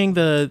 I'm Yeah. saying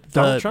the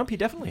Donald Trump, he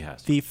definitely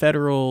has. the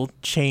federal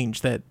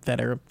change that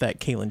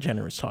Caitlyn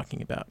Jenner is talking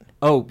about.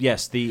 Oh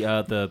yes, the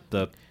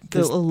The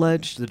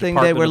alleged the thing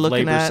Department they were of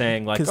looking Labor at.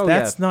 saying like, Because oh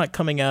that's yeah, not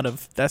coming out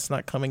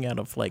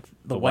of like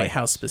the White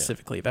House yeah.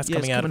 specifically. That's Yeah,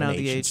 it's coming out of an the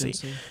agency.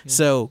 agency. Yeah.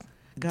 So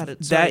Got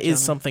it. Sorry, that is Jenna.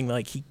 something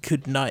like he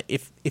could not.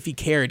 If he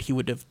cared, he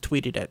would have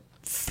tweeted at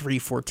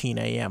 3:14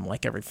 a.m.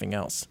 like everything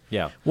else.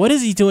 yeah. What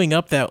is he doing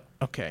up that?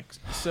 Okay,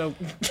 so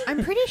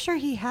I'm pretty sure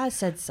he has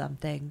said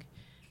something.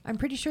 I'm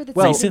pretty sure that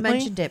Well- someone Recently?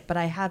 mentioned it, but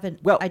I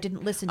haven't. Well, I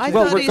didn't listen to I it.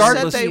 Well, thought he said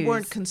regardless- they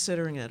weren't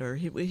considering it, or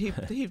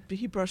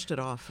he brushed it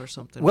off or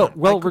something. Well, but I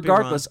well, could be wrong.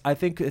 regardless, I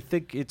think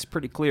it's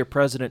pretty clear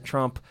President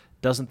Trump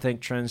doesn't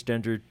think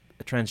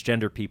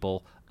transgender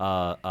people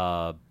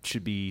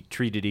should be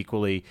treated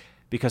equally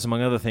because,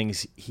 among other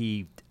things,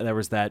 there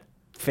was that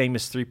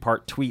famous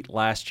 3-part tweet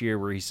last year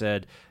where he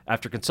said,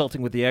 after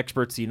consulting with the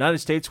experts, the United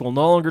States will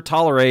no longer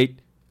tolerate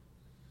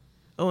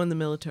in the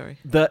military.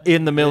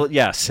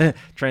 yes,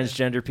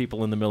 transgender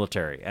people in the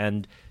military,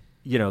 and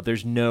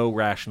there's no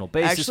rational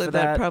basis Actually, for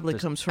that probably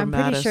There's- comes from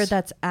I'm pretty Mattis. sure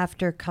that's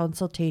after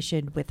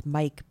consultation with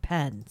Mike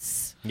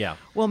Pence. Yeah.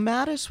 Well,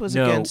 Mattis was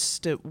No.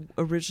 against it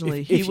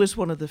originally. If he you- was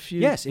one of the few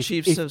Yes,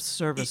 chiefs of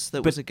service that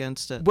but- was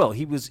against it. Well,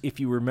 he was. If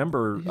you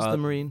remember, He's the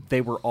Marine.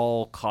 They were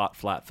all caught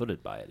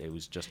flat-footed by it. It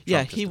was just Trump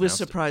yeah, just he was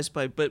announced it. surprised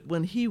by. But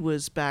when he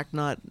was back,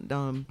 not.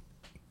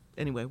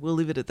 Anyway, we'll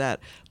leave it at that.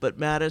 But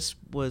Mattis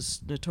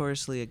was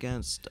notoriously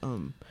against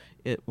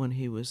it when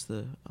he was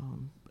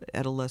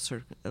at a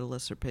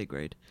lesser pay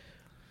grade.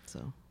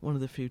 So one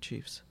of the few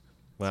chiefs.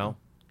 Well,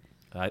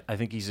 I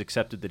think he's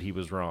accepted that he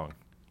was wrong.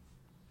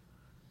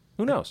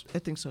 Who knows? I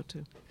think so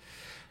too.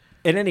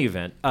 In any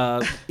event,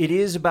 it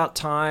is about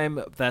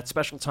time, that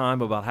special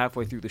time about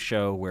halfway through the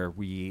show where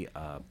we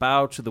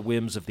bow to the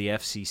whims of the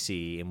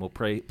FCC and we'll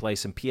play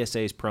some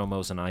PSAs,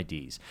 promos, and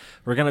IDs.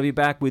 We're going to be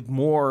back with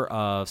more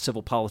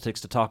civil politics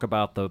to talk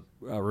about the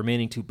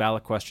remaining 2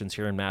 ballot questions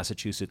here in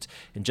Massachusetts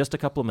in just a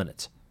couple of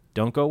minutes.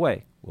 Don't go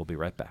away. We'll be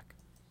right back.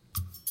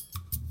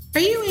 Are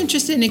you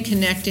interested in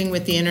connecting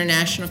with the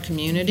international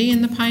community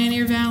in the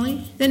Pioneer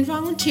Valley? Then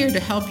volunteer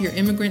to help your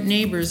immigrant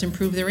neighbors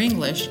improve their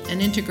English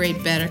and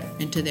integrate better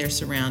into their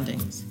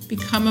surroundings.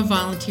 Become a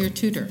volunteer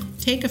tutor.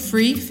 Take a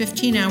free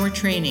 15-hour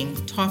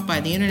training taught by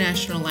the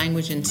International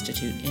Language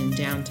Institute in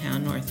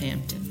downtown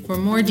Northampton. For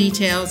more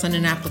details on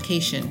an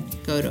application,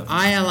 go to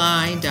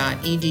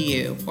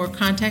ili.edu or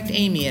contact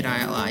Amy at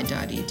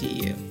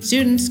ili.edu.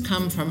 Students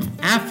come from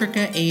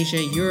Africa,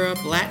 Asia,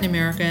 Europe, Latin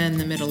America, and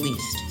the Middle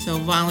East. So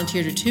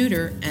volunteer to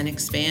tutor and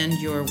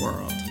expand your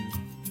world.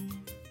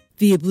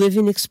 The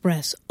Oblivion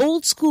Express,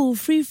 old school,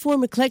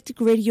 free-form, eclectic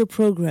radio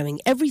programming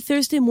every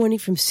Thursday morning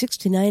from 6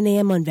 to 9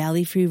 a.m. on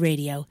Valley Free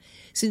Radio.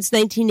 Since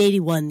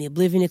 1981, the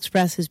Oblivion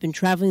Express has been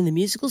traveling the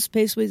musical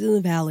spaceways in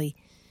the Valley.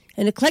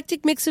 An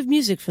eclectic mix of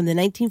music from the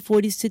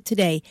 1940s to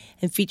today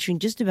and featuring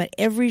just about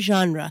every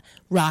genre,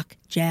 rock,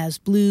 jazz,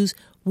 blues,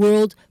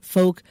 world,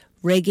 folk,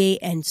 reggae,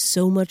 and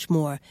so much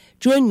more.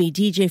 Join me,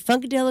 DJ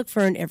Funkadelic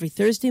Fern, every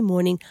Thursday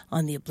morning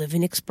on the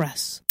Oblivion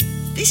Express.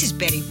 This is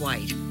Betty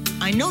White.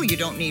 I know you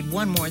don't need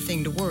one more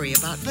thing to worry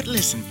about, but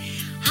listen,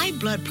 high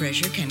blood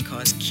pressure can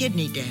cause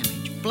kidney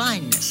damage,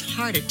 blindness,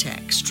 heart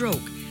attack,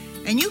 stroke,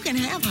 and you can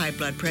have high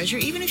blood pressure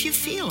even if you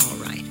feel all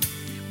right.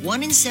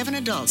 1 in 7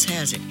 adults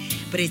has it,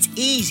 but it's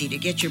easy to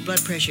get your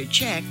blood pressure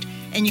checked,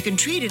 and you can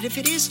treat it if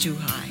it is too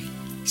high.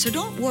 So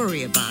don't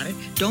worry about it,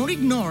 don't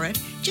ignore it,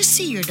 just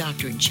see your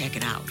doctor and check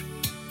it out.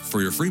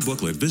 For your free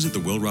booklet, visit the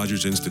Will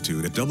Rogers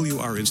Institute at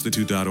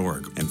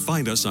wrinstitute.org and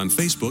find us on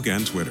Facebook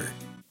and Twitter.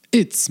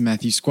 It's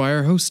Matthew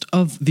Squire, host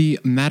of the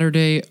Matter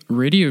Day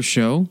radio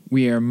show.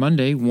 We air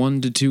Monday,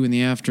 1 to 2 in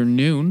the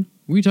afternoon.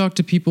 We talk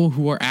to people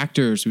who are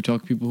actors, we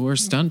talk to people who are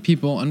stunt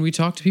people, and we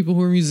talk to people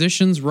who are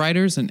musicians,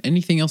 writers, and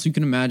anything else you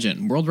can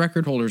imagine. World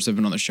record holders have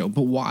been on the show,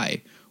 but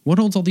why? What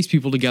holds all these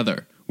people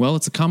together? Well,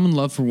 it's a common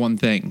love for one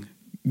thing.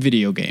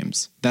 Video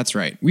games. That's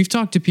right. We've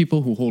talked to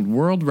people who hold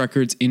world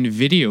records in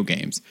video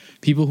games,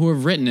 people who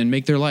have written and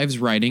make their lives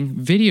writing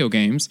video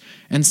games,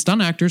 and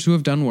stunt actors who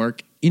have done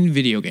work in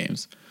video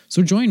games.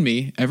 So join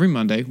me every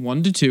Monday,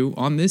 1 to 2,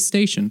 on this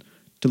station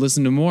to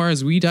listen to more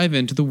as we dive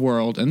into the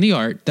world and the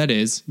art that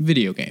is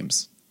video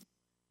games.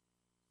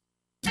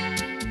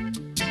 A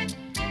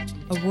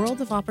world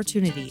of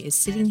opportunity is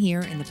sitting here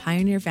in the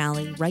Pioneer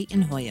Valley right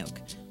in Holyoke.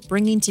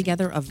 Bringing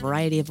together a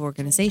variety of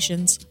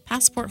organizations,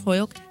 Passport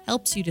Holyoke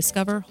helps you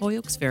discover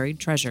Holyoke's varied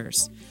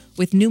treasures.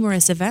 With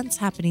numerous events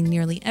happening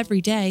nearly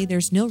every day,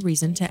 there's no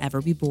reason to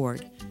ever be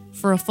bored.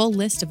 For a full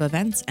list of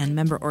events and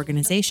member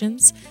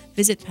organizations,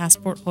 visit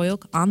Passport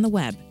Holyoke on the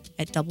web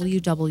at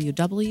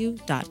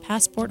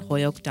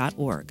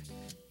www.passportholyoke.org.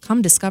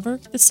 Come discover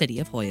the city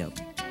of Holyoke.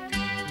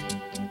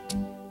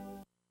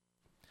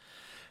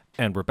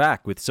 And we're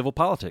back with Civil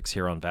Politics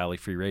here on Valley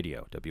Free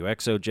Radio,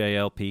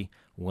 WXOJLP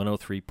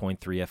 103.3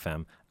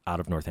 FM out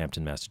of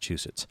Northampton,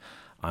 Massachusetts.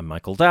 I'm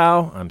Michael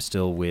Dow. I'm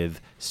still with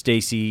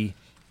Stacy,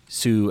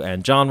 Sue,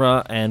 and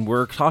Genre, and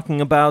we're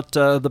talking about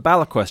the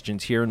ballot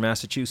questions here in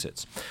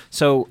Massachusetts.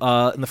 So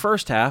in the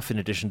first half, in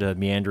addition to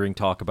meandering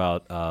talk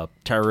about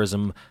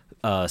terrorism,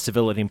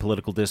 civility and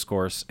political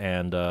discourse,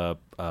 and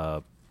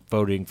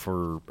voting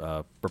for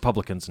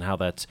Republicans and how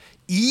that's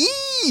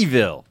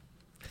evil.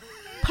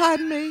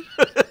 Pardon me.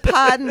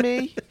 Pardon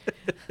me.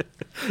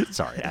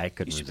 Sorry, I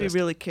couldn't resist. You should resist. be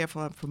really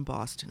careful. I'm from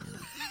Boston.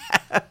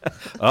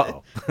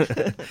 Uh-oh.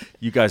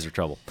 You guys are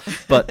trouble.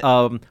 But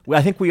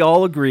I think we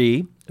all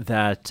agree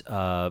that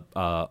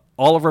all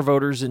of our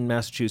voters in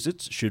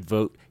Massachusetts should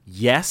vote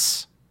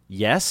yes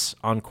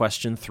on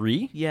question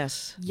 3.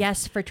 Yes.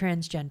 Yes for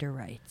transgender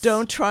rights.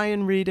 Don't try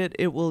and read it.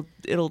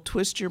 It'll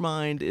twist your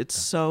mind. It's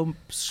so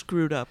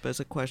screwed up as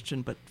a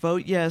question, but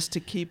vote yes to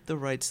keep the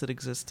rights that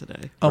exist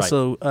today.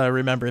 Also,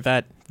 remember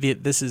that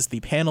this is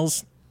the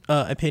panel's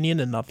opinion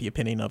and not the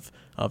opinion of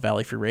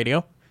Valley Free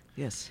Radio.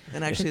 Yes.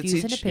 And actually, the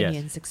views and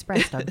opinions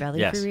expressed on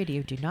Valley Free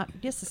Radio do not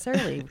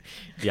necessarily.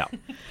 Yeah.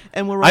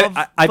 And we're all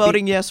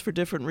voting yes for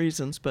different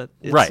reasons, but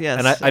it's right. yes.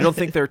 And I don't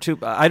think there are two.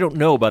 I don't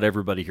know about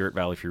everybody here at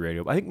Valley Free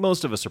Radio. I think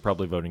most of us are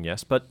probably voting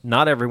yes, but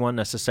not everyone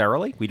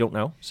necessarily. We don't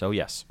know. So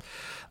yes.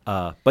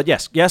 But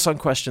yes on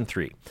question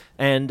 3.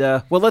 And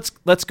let's go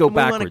backwards. We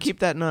want to keep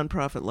that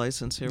nonprofit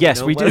license here.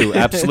 Yes, we do.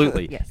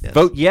 Absolutely. Yes.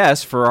 Vote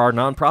yes for our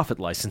nonprofit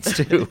license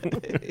too.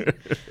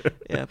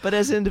 Yeah, but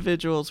as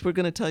individuals, we're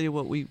going to tell you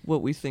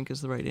what we think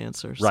is the right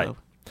answer. Right.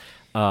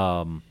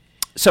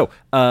 So,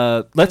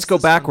 let's go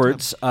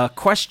backwards.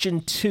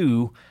 Question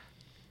 2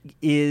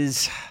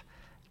 is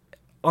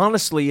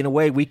honestly, in a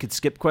way, we could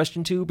skip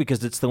question 2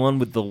 because it's the one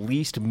with the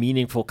least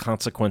meaningful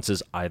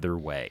consequences either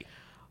way.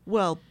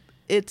 Well,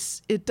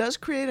 it does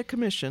create a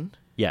commission.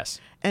 Yes.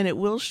 And it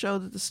will show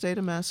that the state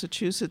of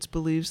Massachusetts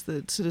believes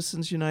that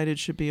Citizens United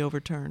should be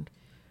overturned.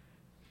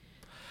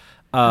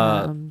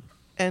 And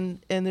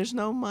there's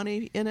no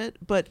money in it,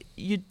 but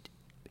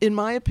in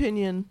my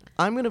opinion,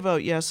 I'm going to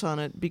vote yes on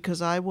it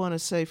because I want to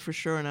say for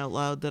sure and out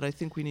loud that I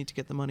think we need to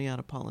get the money out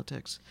of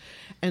politics.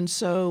 And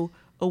so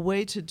a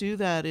way to do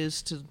that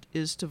is to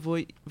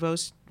vote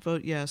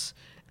yes.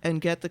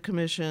 and get the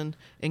commission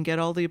and get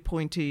all the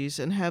appointees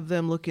and have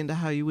them look into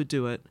how you would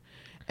do it.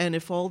 And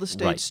if all the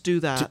states do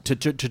that, to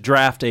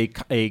draft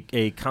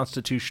a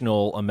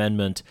constitutional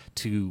amendment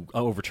to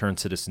overturn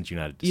Citizens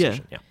United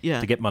decision,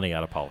 to get money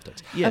out of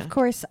politics, Of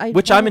course,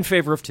 which I'm in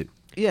favor of too.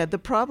 Yeah, the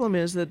problem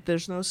is that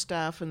there's no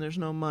staff and there's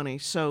no money.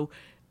 So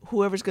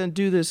whoever's going to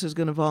do this is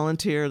going to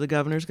volunteer. The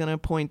governor's going to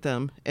appoint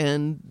them,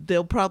 and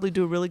they'll probably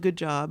do a really good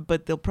job,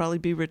 but they'll probably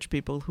be rich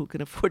people who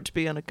can afford to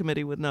be on a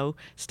committee with no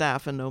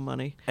staff and no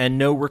money. And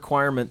no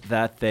requirement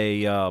that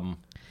they... And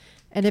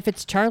if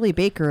it's Charlie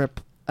Baker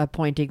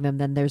appointing them,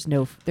 then there's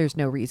no reason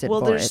for it.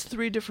 Well, there's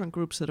 3 different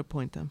groups that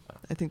appoint them.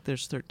 I think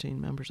there's 13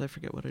 members. I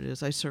forget what it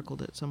is. I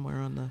circled it somewhere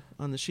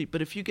on the sheet.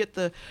 But if you get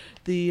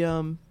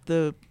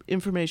the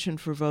information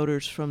for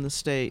voters from the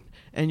state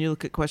and you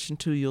look at question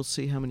 2, you'll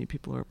see how many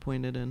people are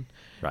appointed.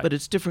 But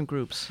it's different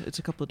groups. It's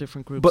a couple of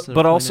different groups.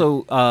 But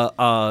also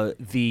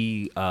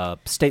the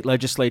state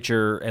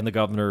legislature and the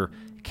governor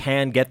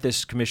can get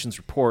this commission's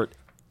report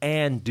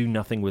and do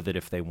nothing with it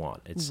if they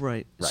want.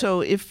 Right.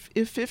 So if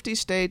 50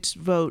 states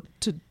vote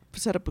to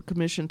set up a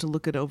commission to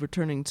look at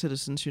overturning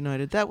Citizens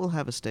United, that will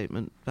have a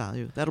statement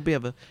value. That'll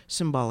have a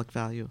symbolic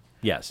value.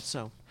 Yes.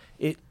 So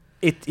it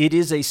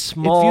is a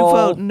small... If you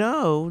vote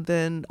no,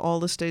 then all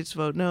the states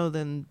vote no,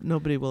 then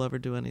nobody will ever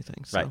do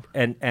anything. So.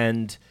 Right.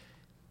 And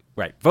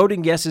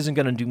voting yes isn't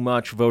going to do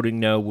much. Voting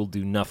no will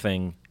do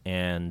nothing.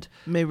 And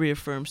may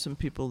reaffirm some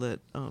people that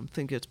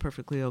think it's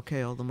perfectly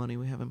okay, all the money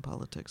we have in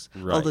politics.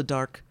 Right. All the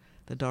dark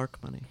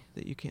money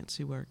that you can't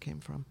see where it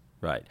came from.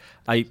 Right.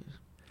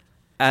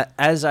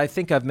 As I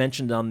think I've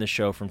mentioned on this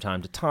show from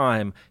time to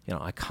time,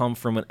 I come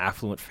from an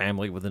affluent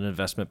family with an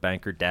investment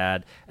banker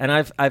dad, and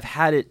I've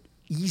had it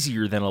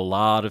easier than a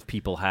lot of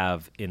people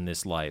have in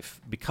this life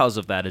because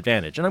of that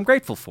advantage, and I'm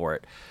grateful for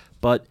it.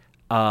 But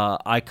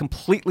I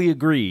completely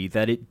agree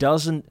that it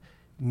doesn't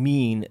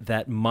mean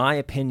that my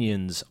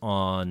opinions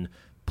on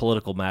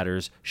political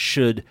matters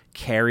should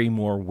carry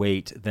more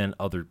weight than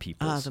other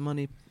people's. The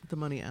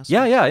money aspect.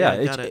 Yeah.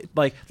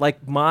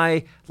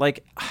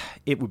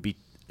 It would be,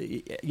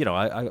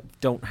 I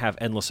don't have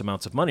endless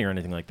amounts of money or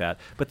anything like that.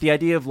 But the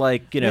idea of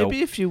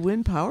maybe if you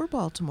win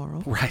Powerball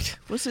tomorrow. Right.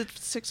 Was it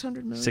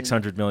 600 million?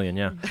 600 million,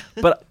 yeah.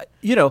 But,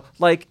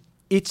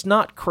 it's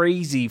not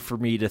crazy for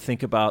me to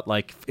think about,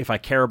 if I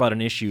care about an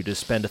issue, to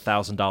spend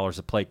 $1,000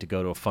 a plate to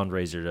go to a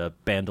fundraiser to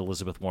band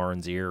Elizabeth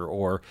Warren's ear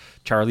or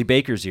Charlie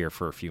Baker's ear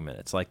for a few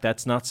minutes.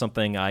 That's not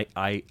something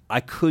I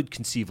could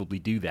conceivably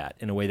do that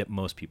in a way that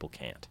most people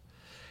can't.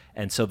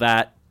 And so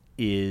that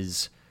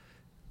is,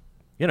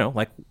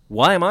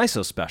 why am I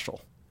so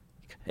special?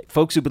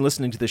 Folks who've been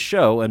listening to this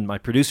show, and my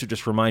producer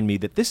just reminded me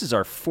that this is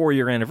our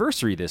 4-year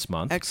anniversary this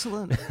month.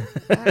 Excellent.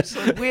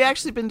 We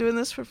actually been doing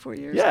this for 4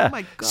 years. Yeah. Oh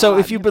my God. So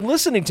if you've been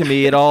listening to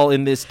me at all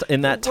in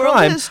that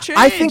time, has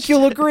I think changed.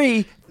 you'll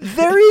agree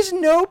there is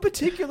no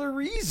particular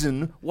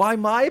reason why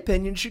my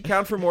opinion should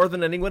count for more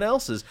than anyone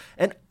else's.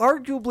 And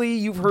arguably,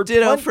 you've heard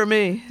for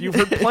me. You've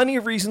heard plenty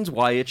of reasons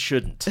why it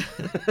shouldn't.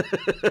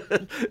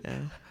 Yeah.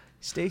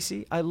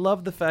 Stacey, I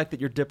love the fact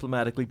that you're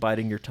diplomatically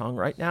biting your tongue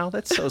right now.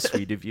 That's so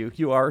sweet of you.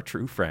 You are a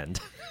true friend.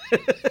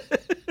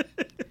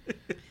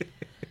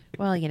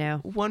 Well,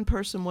 one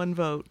person, one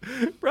vote.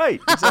 Right,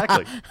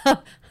 exactly.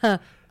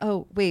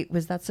 Oh, wait,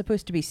 was that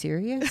supposed to be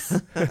serious?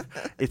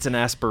 It's an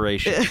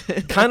aspiration.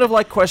 Kind of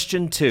like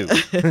question 2,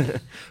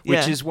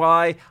 which is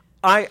why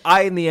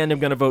I, in the end, am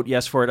going to vote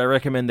yes for it. I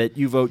recommend that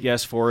you vote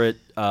yes for it,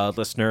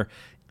 listener,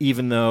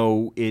 even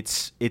though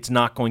it's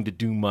not going to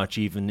do much,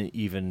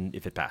 even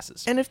if it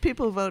passes. And if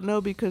people vote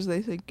no because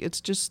they think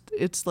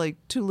it's like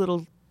too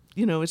little,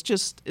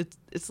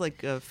 it's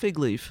like a fig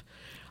leaf.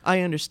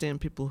 I understand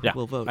people who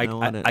will vote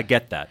no on it. I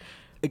get that.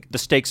 The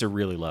stakes are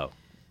really low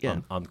yeah.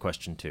 on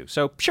question 2.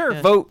 So sure,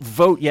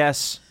 vote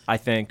yes, I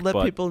think. Let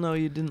but people know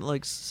you didn't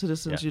like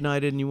Citizens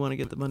United and you want to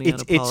get the money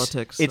out of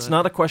politics. It's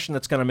not a question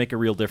that's going to make a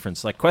real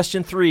difference. Like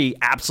question 3,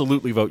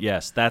 absolutely vote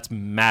yes. That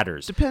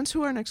matters. Depends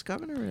who our next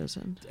governor is,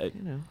 and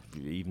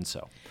even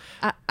so.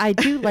 I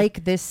do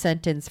like this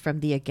sentence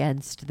from the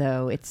against,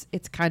 though. It's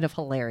kind of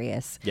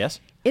hilarious. Yes.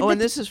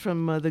 And this is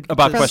from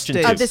about question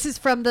 2. This is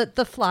from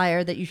the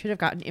flyer that you should have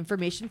gotten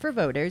information for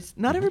voters.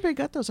 Not everybody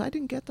got those. I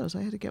didn't get those.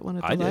 I had to get one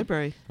at the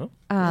library. Oh.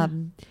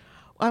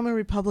 I'm a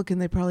Republican.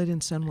 They probably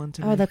didn't send one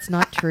to me. Oh, that's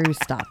not true.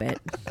 Stop it.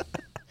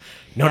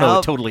 No,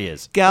 it totally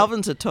is.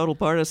 Galvin's a total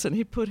partisan.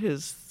 He put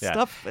his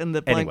stuff in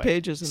the blank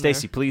pages in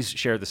Stacey, there. please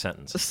share the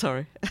sentence.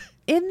 Sorry.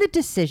 In the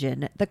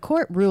decision, the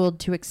court ruled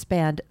to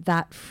expand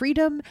that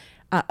freedom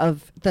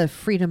of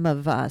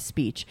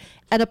speech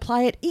and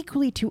apply it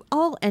equally to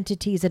all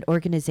entities and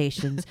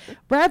organizations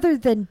rather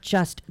than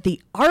just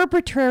the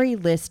arbitrary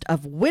list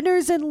of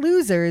winners and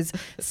losers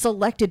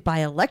selected by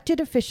elected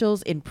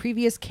officials in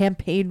previous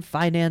campaign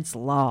finance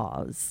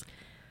laws.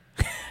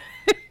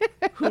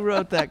 Who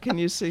wrote that? Can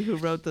you see who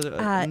wrote the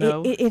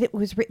no? It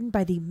was written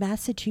by the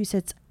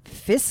Massachusetts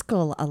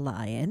Fiscal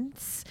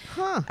Alliance.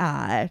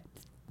 Huh.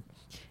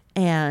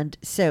 And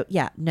so,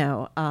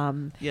 no.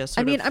 Yes.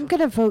 I'm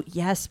going to vote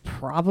yes,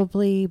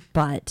 probably,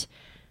 but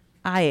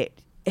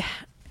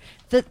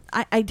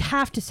I'd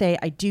have to say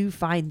I do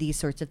find these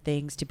sorts of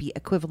things to be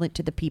equivalent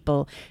to the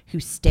people who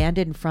stand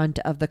in front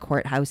of the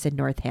courthouse in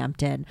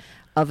Northampton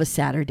of a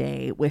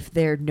Saturday with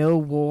their no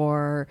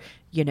war,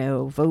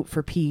 vote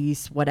for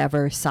peace,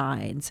 whatever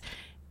signs.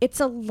 It's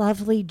a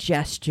lovely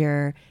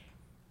gesture,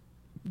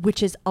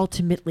 which is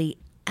ultimately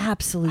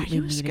absolutely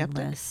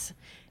meaningless.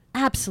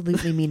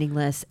 Absolutely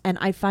meaningless. And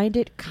I find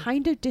it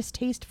kind of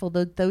distasteful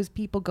that those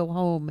people go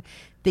home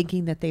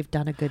thinking that they've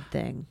done a good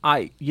thing.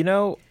 I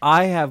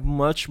have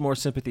much more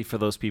sympathy for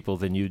those people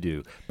than you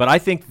do. But I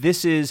think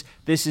this is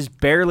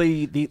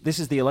barely the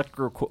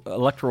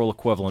electoral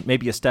equivalent,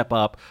 maybe a step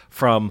up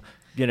from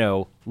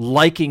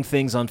liking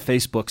things on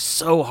Facebook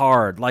so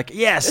hard. Like,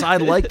 yes, I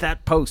like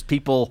that post.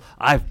 People,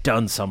 I've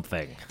done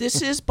something.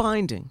 This is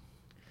binding.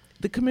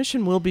 The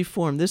commission will be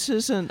formed. This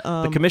isn't...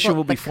 the commission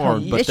will be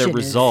formed, but their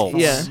results,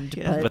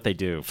 what they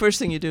do. First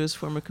thing you do is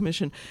form a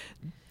commission.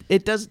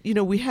 It does,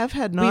 we have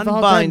had non-binding...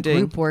 We've all done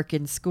group work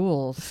in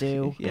school,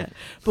 Sue. Yeah,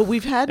 but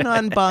we've had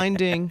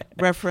non-binding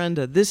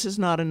referenda. This is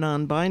not a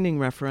non-binding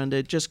referenda.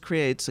 It just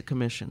creates a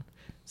commission.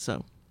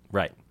 So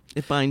right.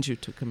 It binds you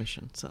to a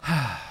commission.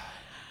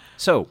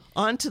 So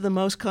on to the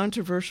most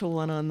controversial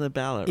one on the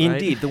ballot, right?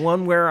 Indeed, the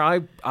one where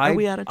Are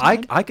we out of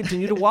time? I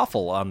continue to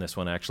waffle on this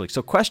one, actually.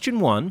 So question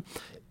 1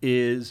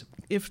 is...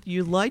 If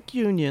you like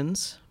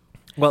unions...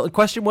 Well,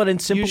 question 1 in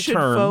simple terms... You should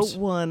vote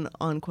one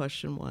on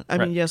question 1. I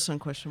mean, yes on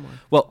question 1.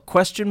 Well,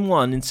 question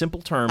 1 in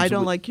simple terms... I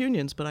don't like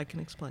unions, but I can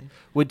explain.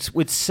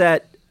 Would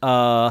set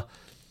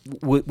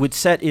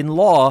in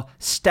law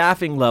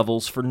staffing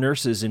levels for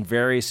nurses in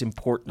various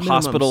important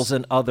hospitals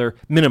and other...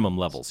 Minimum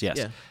levels, yes.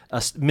 Yeah.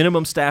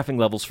 Minimum staffing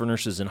levels for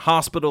nurses in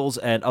hospitals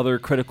and other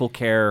critical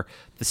care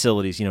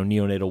facilities,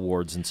 neonatal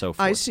wards and so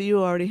forth. ICU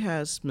already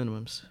has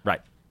minimums.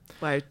 Right.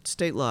 By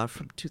state law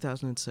from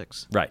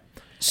 2006. Right.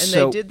 And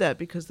they did that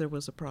because there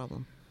was a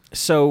problem.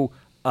 So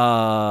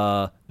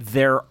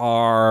there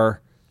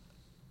are...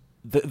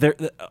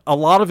 a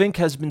lot of ink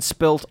has been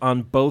spilt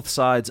on both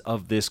sides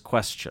of this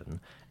question.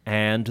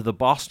 And the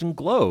Boston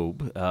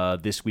Globe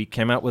this week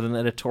came out with an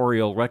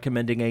editorial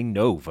recommending a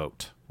no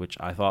vote, which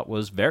I thought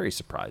was very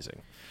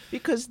surprising.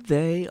 Because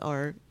they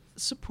are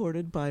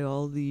supported by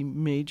all the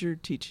major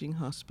teaching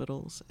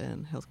hospitals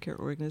and healthcare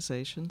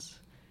organizations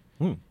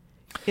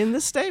in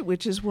the state,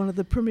 which is one of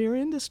the premier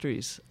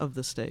industries of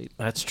the state.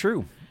 That's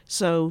true.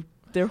 So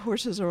their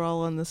horses are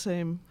all on the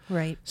same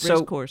race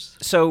course.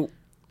 So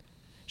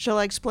shall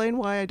I explain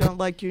why I don't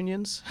like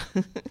unions?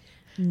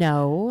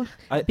 No,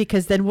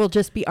 because then we'll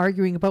just be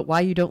arguing about why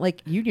you don't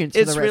like unions for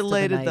the rest of the night. It's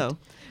related, though.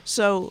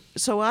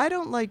 So I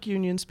don't like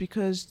unions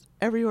because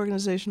every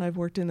organization I've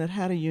worked in that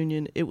had a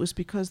union, it was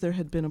because there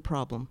had been a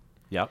problem.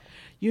 Yeah.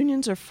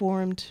 Unions are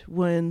formed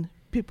when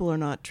people are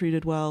not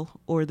treated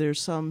well or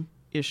there's some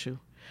issue.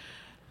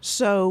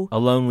 So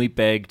alone we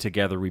beg,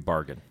 together we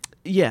bargain.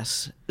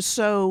 Yes.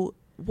 So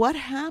what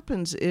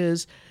happens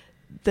is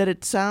that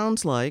it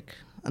sounds like,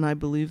 and I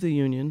believe the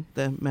union,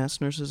 the Mass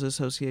Nurses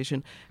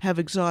Association, have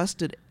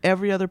exhausted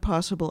every other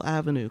possible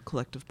avenue: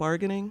 collective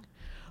bargaining,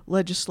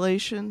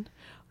 legislation,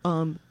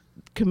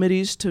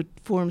 committees to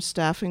form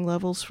staffing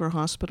levels for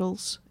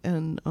hospitals,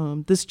 and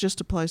this just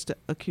applies to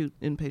acute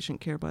inpatient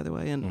care, by the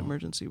way, and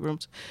emergency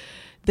rooms.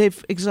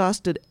 They've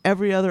exhausted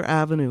every other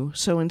avenue,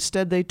 so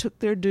instead they took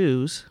their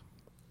dues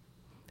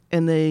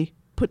and they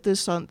put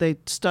this on, they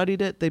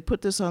studied it, they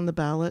put this on the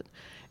ballot,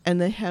 and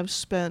they have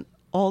spent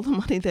all the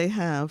money they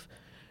have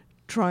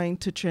trying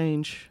to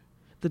change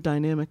the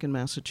dynamic in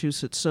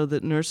Massachusetts so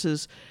that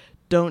nurses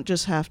don't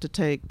just have to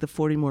take the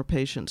 40 more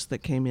patients that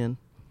came in,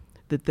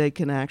 that they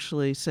can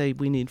actually say,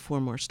 we need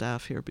 4 more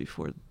staff here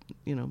before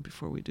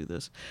we do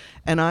this.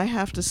 And I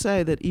have to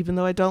say that even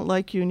though I don't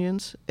like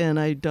unions and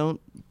I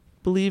don't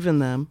believe in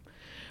them,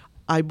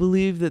 I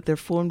believe that they're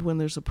formed when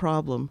there's a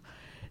problem.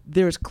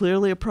 There's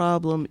clearly a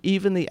problem.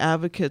 Even the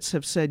advocates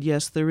have said,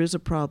 yes, there is a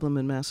problem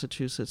in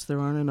Massachusetts. There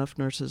aren't enough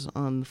nurses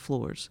on the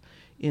floors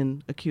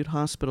in acute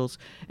hospitals.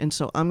 And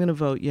so I'm going to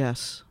vote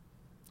yes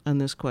on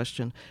this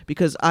question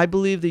because I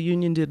believe the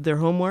union did their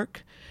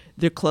homework.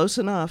 They're close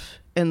enough,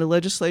 and the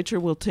legislature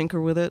will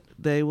tinker with it.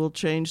 They will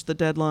change the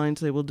deadlines.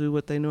 They will do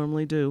what they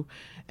normally do.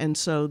 And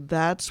so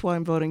that's why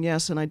I'm voting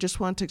yes. And I just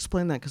want to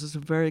explain that because it's a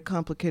very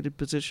complicated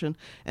position,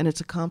 and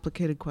it's a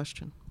complicated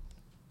question.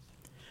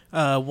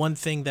 One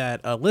thing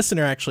that a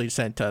listener actually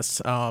sent us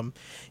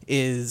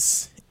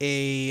is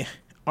a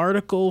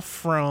article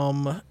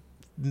from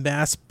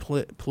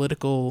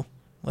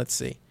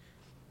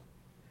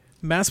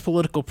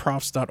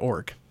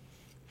masspoliticalprofs.org.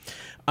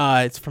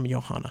 It's from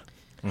Johanna.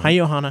 Hi,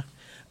 Johanna.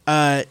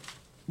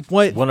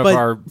 One of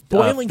our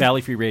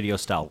Valley Free Radio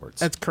stalwarts.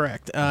 That's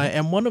correct.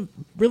 And one of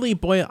I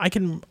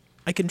can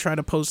try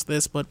to post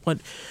this, but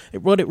what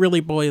it really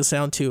boils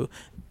down to,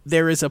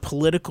 there is a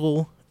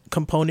political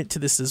component to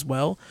this as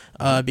well,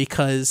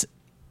 because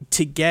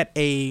to get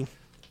a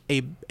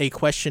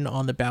question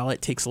on the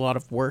ballot takes a lot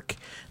of work,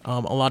 a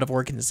lot of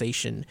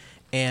organization,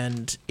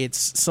 and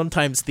it's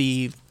sometimes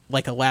a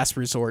last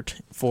resort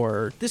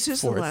for this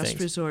is the last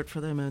resort for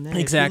them, and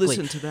exactly.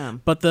 Listen to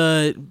them. But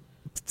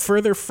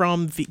further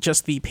from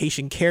just the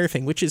patient care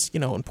thing, which is,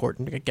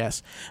 important, I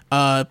guess.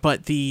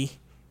 But the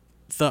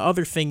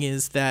other thing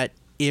is that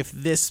if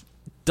this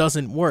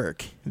doesn't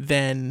work,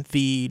 then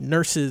the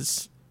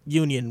nurses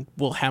union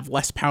will have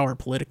less power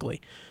politically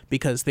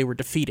because they were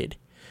defeated.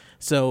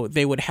 So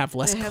they would have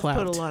less clout. They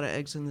have put a lot of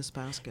eggs in this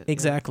basket.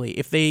 Exactly.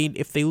 Yeah.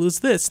 If they lose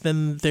this,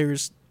 then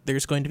there's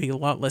going to be a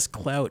lot less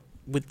clout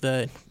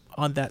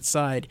on that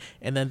side,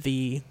 and then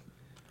the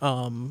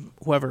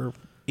whoever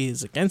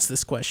is against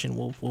this question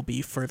will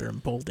be further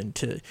emboldened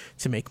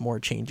to make more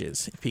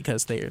changes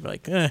because they're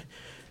like,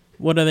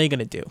 what are they going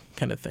to do,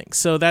 kind of thing.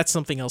 So that's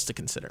something else to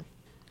consider.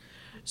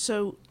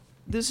 So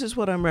this is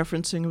what I'm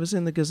referencing. It was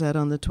in the Gazette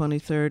on the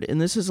 23rd, and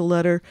this is a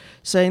letter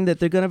saying that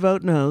they're going to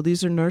vote no.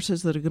 These are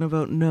nurses that are going to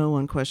vote no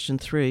on question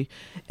 3.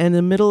 And in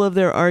the middle of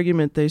their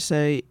argument, they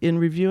say, in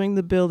reviewing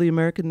the bill, the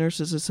American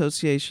Nurses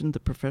Association, the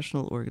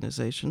professional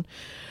organization,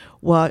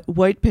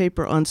 white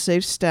paper on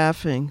safe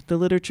staffing, the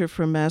literature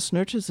from Mass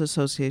Nurses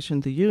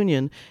Association, the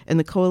union, and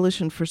the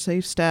Coalition for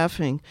Safe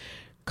Staffing,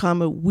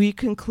 we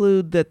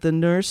conclude that the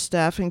nurse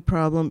staffing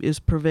problem is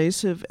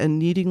pervasive and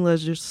needing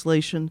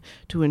legislation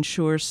to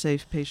ensure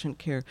safe patient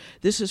care.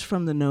 This is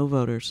from the no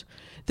voters.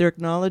 They're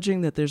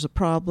acknowledging that there's a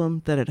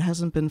problem, that it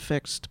hasn't been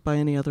fixed by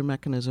any other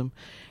mechanism,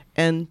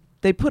 and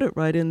they put it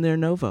right in their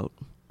no vote.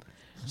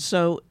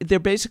 So they're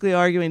basically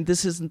arguing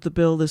this isn't the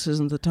bill, this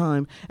isn't the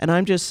time, and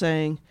I'm just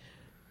saying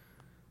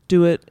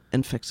do it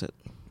and fix it.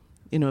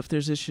 If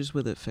there's issues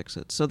with it, fix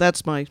it. So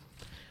that's my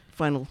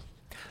final...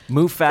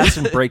 Move fast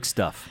and break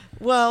stuff.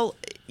 Well,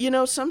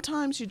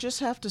 sometimes you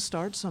just have to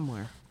start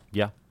somewhere.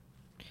 Yeah.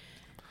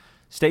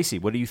 Stacy,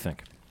 what do you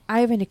think? I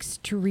have an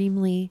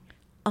extremely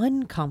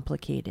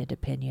uncomplicated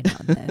opinion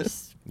on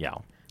this. Yeah.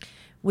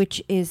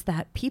 Which is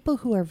that people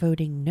who are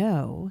voting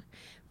no,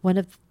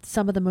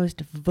 some of the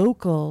most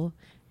vocal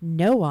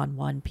no on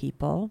one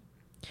people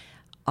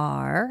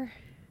are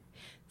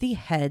the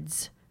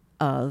heads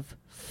of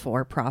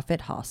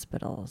for-profit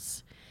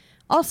hospitals.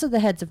 Also the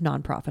heads of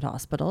nonprofit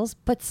hospitals,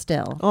 but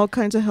still. All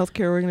kinds of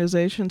healthcare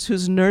organizations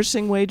whose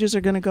nursing wages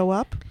are going to go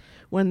up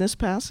when this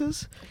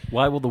passes.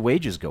 Why will the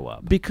wages go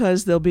up?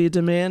 Because there'll be a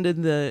demand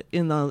in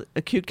the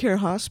acute care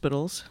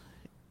hospitals,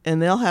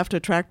 and they'll have to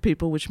attract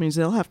people, which means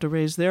they'll have to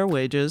raise their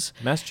wages.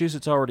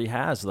 Massachusetts already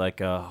has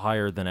like a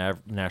higher than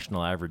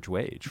national average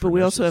wage. But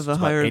we also have a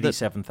higher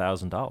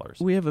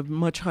 $87,000. We have a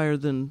much higher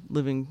than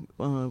living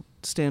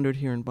standard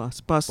here in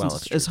Boston.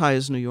 Boston's as high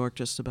as New York,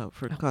 just about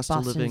for cost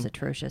of living. Boston's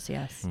atrocious,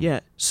 yes.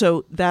 Yeah,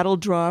 so that'll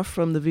draw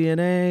from the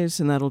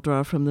VNAs, and that'll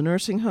draw from the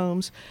nursing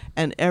homes,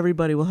 and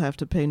everybody will have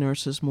to pay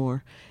nurses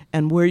more.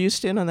 And where you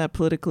stand on that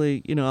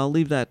politically, I'll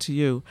leave that to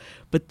you.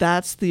 But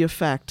that's the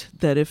effect,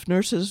 that if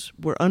nurses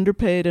were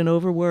underpaid and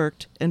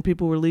overworked and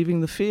people were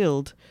leaving the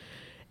field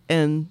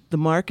and the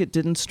market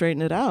didn't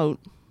straighten it out,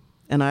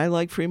 and I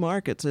like free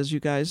markets, as you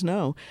guys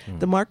know.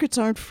 The markets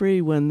aren't free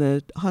when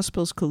the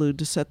hospitals collude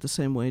to set the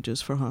same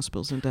wages for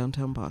hospitals in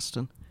downtown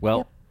Boston.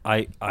 Well,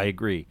 yep. I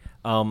agree.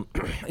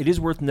 It is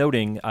worth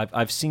noting,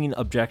 I've seen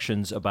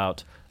objections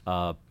about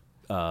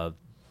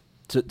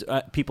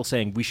people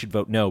saying we should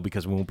vote no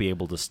because we won't be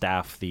able to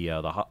staff the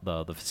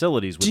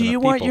facilities with enough people. Do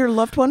you want your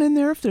loved one in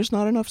there if there's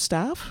not enough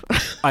staff?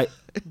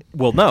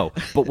 Well, no.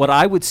 But what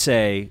I would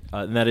say,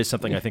 and that is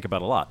something I think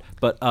about a lot,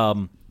 but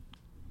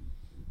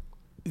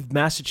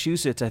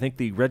Massachusetts, I think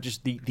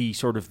the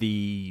sort of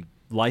the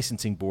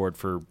licensing board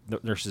for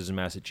nurses in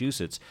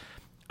Massachusetts,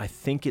 I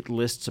think it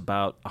lists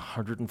about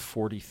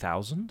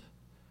 140,000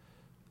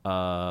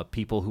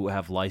 people who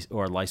have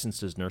are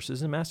licensed as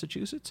nurses in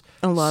Massachusetts.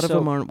 A lot of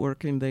them aren't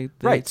working. They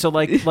right. So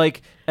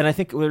like, and I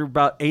think there are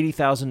about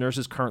 80,000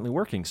 nurses currently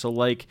working.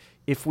 So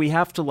if we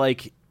have to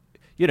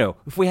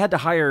if we had to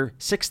hire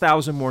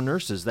 6,000 more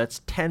nurses, that's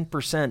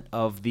 10%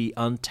 of the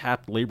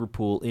untapped labor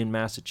pool in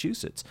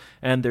Massachusetts.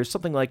 And there's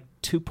something like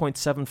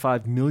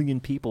 2.75 million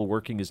people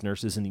working as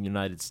nurses in the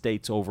United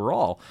States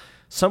overall,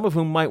 some of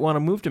whom might want to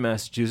move to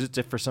Massachusetts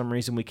if for some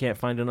reason we can't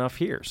find enough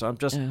here. So I'm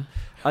just... Yeah.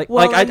 I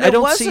don't see... There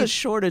was a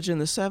shortage in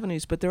the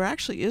 70s, but there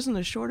actually isn't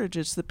a shortage.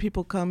 It's that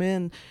people come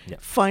in,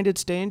 find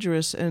it's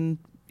dangerous, and,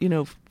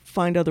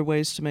 find other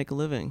ways to make a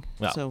living.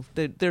 Well, so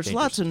there's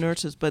lots of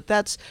nurses, but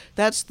that's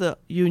the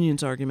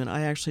union's argument.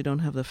 I actually don't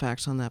have the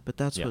facts on that, but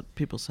that's what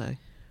people say.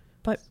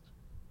 But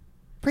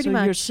pretty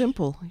much, your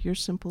simple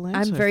answer.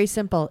 I'm very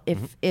simple.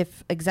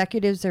 If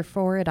executives are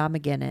for it, I'm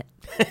against it.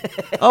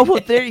 Oh well,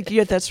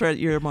 that's right.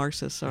 You're a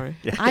Marxist. Sorry,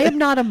 I am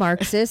not a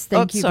Marxist.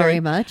 Thank you very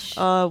much.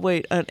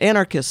 Wait, an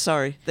anarchist.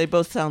 Sorry, they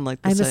both sound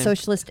like the same. I'm a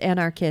socialist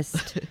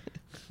anarchist.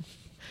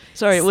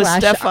 Sorry, it was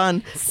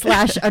Stefan. /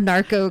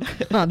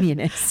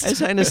 anarcho-communist. I was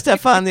talking to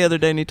Stefan the other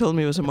day, and he told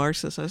me he was a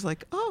Marxist. I was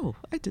like, oh,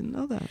 I didn't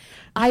know that.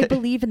 I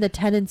believe in the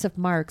tenets of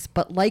Marx,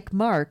 but like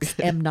Marx,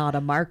 am not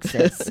a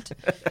Marxist.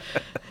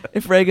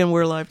 If Reagan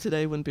were alive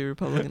today, wouldn't be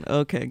Republican.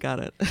 Okay, got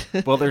it.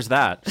 Well, there's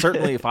that.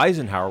 Certainly, if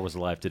Eisenhower was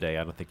alive today,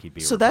 I don't think he'd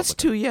be a Republican. So that's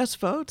 2 yes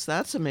votes.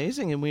 That's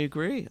amazing, and we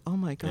agree. Oh,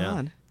 my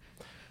God.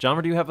 Yeah.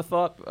 John, do you have a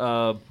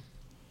thought?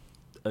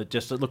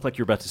 Just it looked like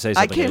you were about to say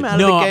something. I came out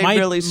of the gate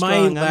really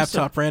strong. My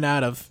laptop ran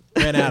out of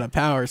ran out of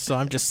power, so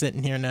I'm just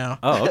sitting here now.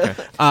 Oh,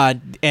 okay.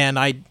 And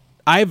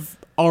I've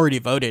already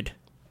voted.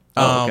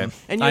 Oh, okay.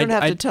 And you don't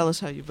have to tell us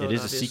how you vote. It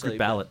is a obviously, secret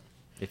ballot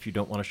if you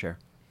don't want to share.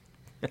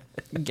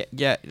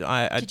 Yeah.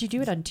 Did you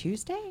do it on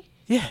Tuesday?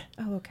 Yeah.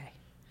 Oh, okay.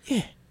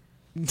 Yeah.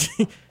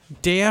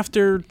 Day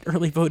after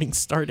early voting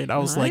started, I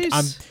was like,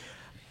 Nice.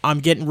 I'm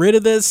getting rid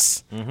of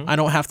this. Mm-hmm. I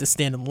don't have to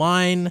stand in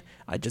line.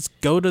 I just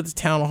go to the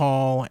town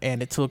hall,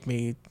 and it took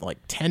me like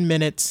 10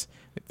 minutes.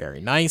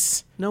 Very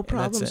nice. No and that's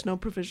problems, it. no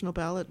provisional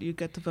ballot. You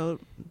get to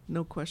vote,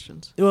 no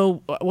questions.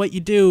 Well, what you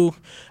do,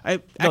 there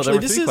actually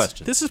were three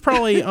questions. this is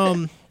probably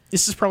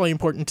this is probably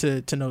important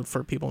to note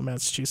for people in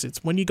Massachusetts.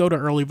 When you go to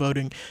early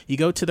voting, you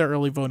go to the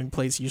early voting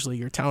place, usually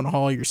your town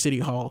hall, your city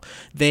hall.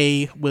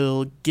 They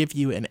will give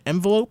you an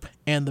envelope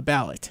and the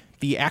ballot,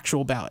 the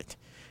actual ballot.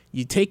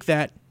 You take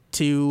that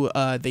to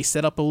they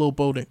set up a little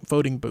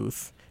voting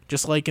booth,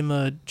 just like in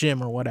the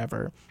gym or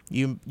whatever.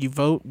 You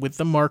vote with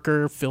the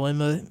marker, fill in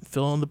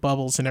the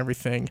bubbles and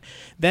everything.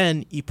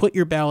 Then you put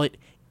your ballot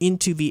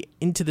into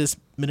this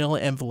manila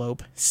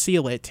envelope,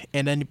 seal it,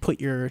 and then you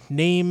put your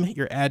name,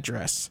 your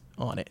address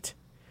on it.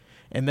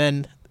 And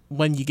then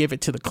when you give it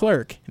to the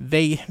clerk,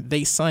 they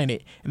sign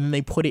it, and then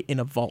they put it in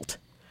a vault.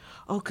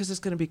 Oh, because it's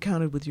going to be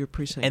counted with your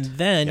precinct. And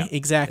then,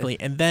 exactly,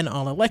 and then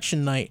on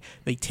election night,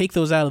 they take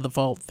those out of the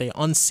vault, they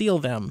unseal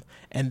them,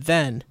 and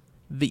then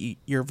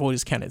your vote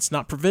is counted. It's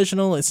not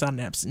provisional, it's not an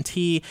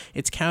absentee,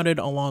 it's counted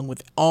along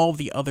with all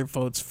the other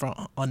votes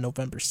on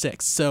November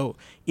 6th. So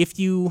if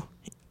you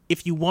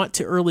want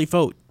to early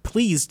vote,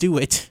 please do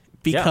it,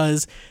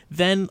 because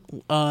then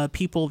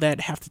people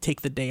that have to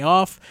take the day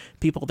off,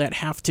 people that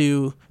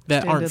Stand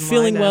aren't in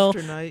feeling line well,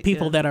 after night,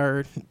 people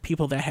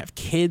that have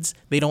kids,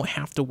 they don't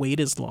have to wait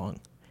as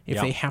long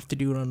if they have to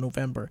do it on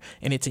November,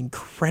 and it's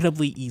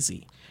incredibly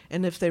easy.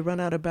 And if they run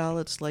out of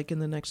ballots, like in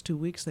the next 2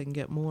 weeks, they can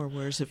get more.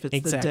 Whereas if it's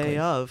Exactly. the day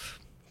of,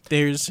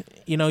 There's,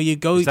 you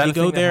go Is that a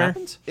thing that there.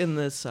 happens? in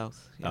the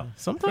South. Yeah.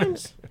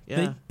 Sometimes Yeah.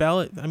 they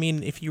ballot. I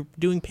mean, if you're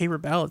doing paper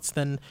ballots,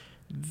 then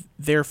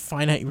they're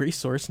finite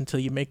resource until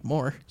you make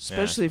more.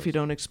 Especially if you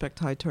don't expect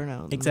high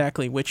turnout.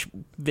 Exactly, which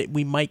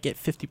we might get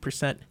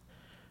 50%.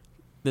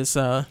 This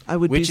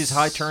Which is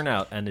high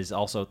turnout and is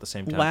also at the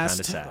same time kind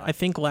of sad. I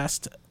think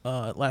last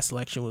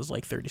election was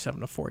like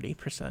 37 to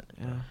 40%.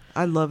 Yeah.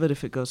 I love it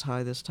if it goes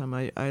high this time.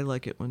 I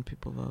like it when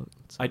people vote.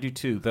 So. I do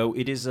too, though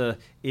it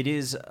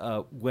is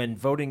when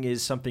voting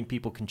is something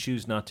people can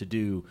choose not to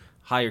do.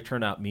 Higher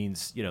turnout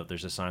means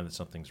there's a sign that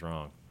something's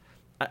wrong.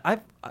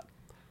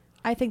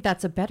 I think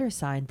that's a better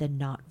sign than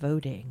not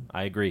voting.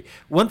 I agree.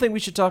 One thing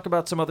we should talk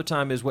about some other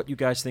time is what you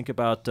guys think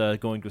about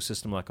going to a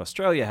system like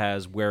Australia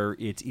has, where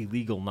it's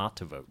illegal not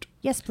to vote.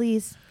 Yes,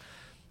 please.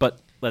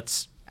 But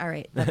let's. All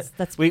right,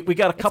 that's we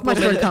got a couple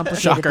it's much of more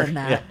complicated than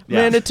that.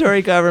 Yeah.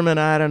 Mandatory government,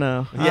 I don't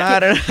know. Yeah. I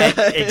don't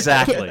know.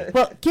 Exactly.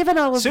 Well, given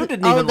all of Sue the,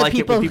 didn't all even of the like it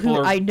people when people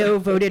who are- I know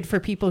voted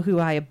for people who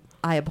I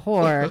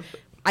abhor,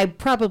 I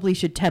probably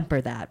should temper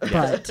that.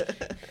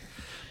 But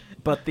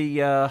But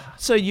the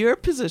So your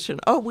position.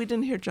 Oh, we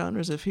didn't hear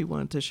genres if he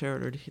wanted to share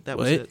it, or that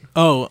was What? it.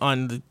 Oh,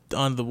 on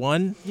the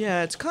one?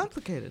 Yeah, it's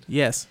complicated.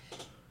 Yes.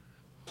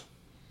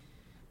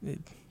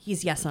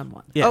 he's yes on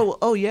one. Yeah.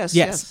 Oh, yes.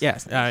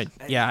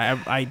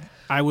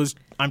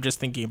 I'm just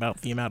thinking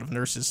about the amount of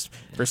nurses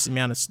versus the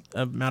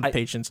amount of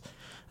patients.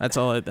 That's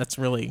all. That's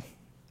really.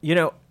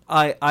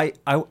 I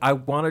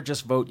want to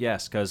just vote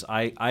yes, because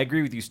I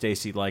agree with you,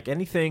 Stacey. Like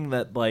anything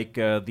that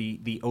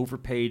the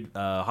overpaid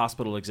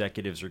hospital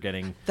executives are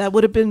getting. That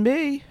would have been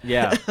me.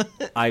 Yeah,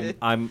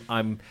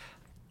 I'm.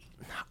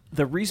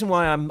 The reason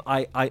why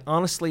I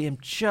honestly am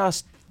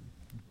just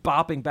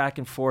bopping back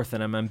and forth,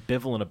 and I'm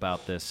ambivalent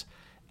about this,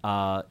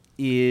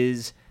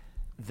 is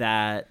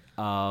that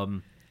I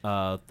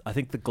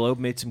think the Globe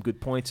made some good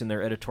points in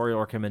their editorial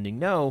recommending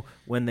no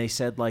when they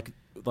said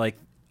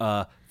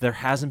there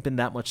hasn't been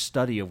that much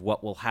study of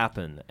what will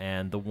happen,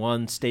 and the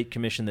one state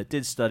commission that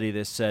did study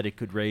this said it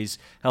could raise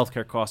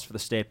healthcare costs for the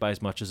state by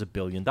as much as $1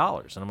 billion.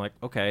 And I'm like,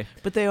 okay,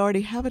 But they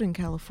already have it in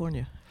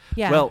California.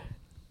 Yeah. well,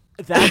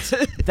 that's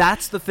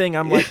the thing.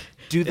 I'm like,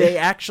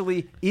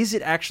 is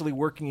it actually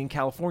working in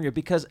California?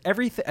 Because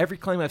every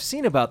claim I've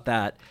seen about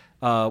that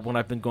when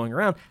I've been going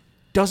around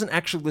doesn't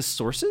actually list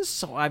sources,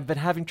 so I've been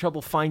having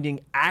trouble finding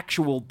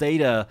actual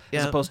data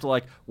as opposed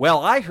to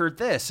I heard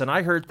this and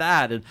I heard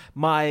that, and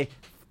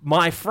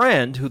my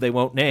friend, who they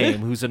won't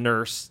name, who's a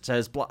nurse,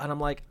 says blah, and I'm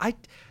like,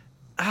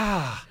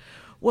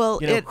 Well,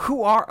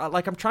 who are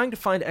I'm trying to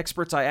find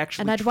experts I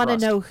actually and I'd trust. want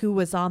to know who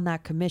was on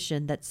that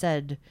commission that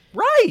said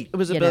Right. It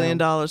was $1 you billion.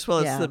 know,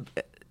 Well, yeah. it's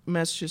the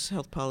Massachusetts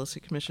Health Policy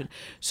Commission.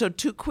 So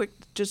two quick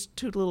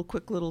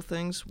little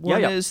things. Yeah,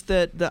 One yeah. is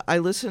that I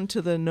listened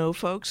to the No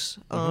folks,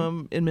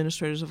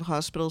 administrators of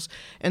hospitals,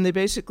 and they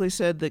basically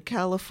said that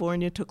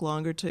California took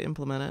longer to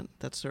implement it.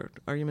 That's their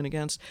argument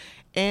against.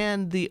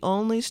 And the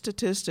only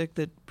statistic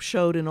that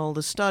showed in all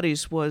the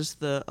studies was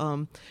the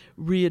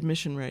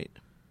readmission rate,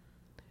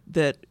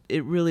 that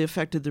it really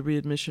affected the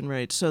readmission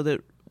rate, so that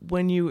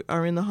when you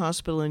are in the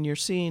hospital and you're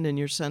seen and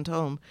you're sent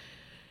home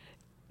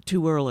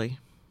too early,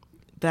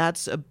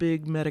 that's a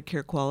big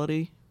Medicare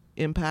quality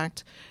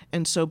impact,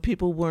 and so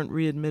people weren't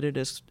readmitted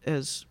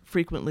as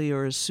frequently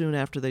or as soon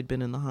after they'd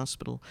been in the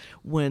hospital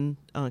when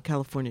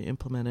California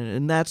implemented it.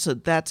 And that's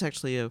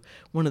actually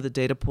one of the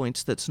data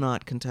points that's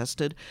not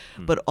contested.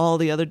 But all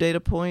the other data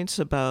points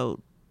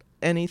about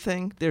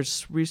anything,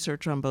 there's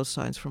research on both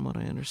sides from what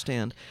I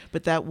understand.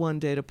 But that one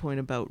data point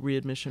about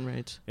readmission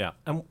rates. Yeah,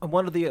 and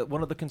one of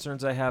the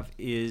concerns I have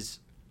is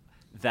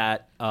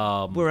that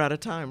we're out of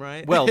time,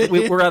 right? Well,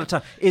 we're out of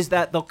time. Is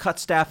that they'll cut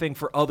staffing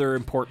for other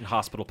important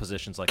hospital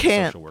positions like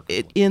the social worker?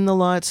 In the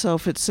law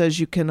itself, it says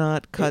you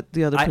cannot cut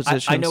the other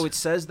positions. I know it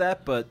says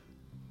that, but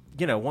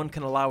one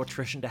can allow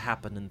attrition to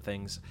happen and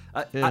things.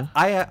 Yeah.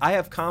 I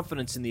have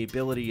confidence in the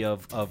ability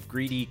of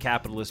greedy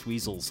capitalist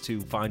weasels to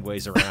find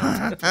ways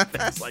around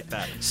things like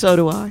that. So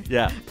do I.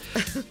 Yeah.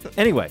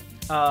 Anyway,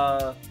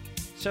 all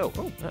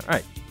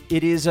right.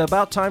 It is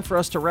about time for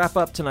us to wrap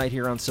up tonight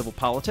here on Civil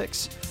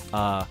Politics.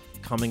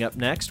 Coming up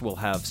next, we'll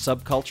have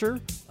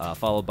Subculture,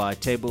 followed by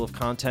Table of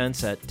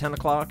Contents at 10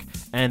 o'clock,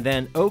 and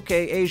then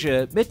OK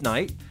Asia at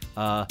midnight,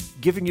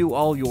 giving you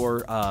all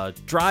your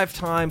drive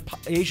time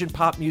Asian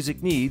pop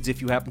music needs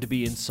if you happen to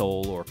be in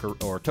Seoul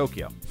or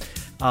Tokyo.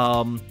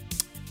 And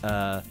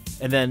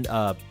then,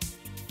 Drum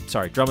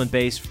and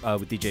Bass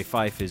with DJ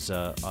Fife is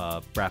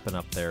wrapping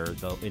up there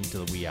into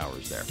the wee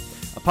hours there.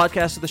 A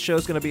podcast of the show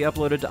is going to be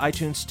uploaded to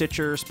iTunes,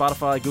 Stitcher,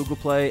 Spotify, Google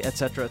Play,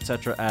 etc.,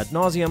 ad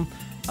nauseum.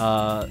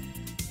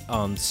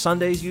 On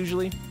Sundays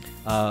usually.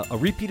 A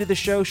repeat of the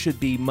show should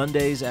be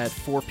Mondays at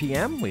 4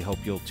 p.m. We hope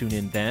you'll tune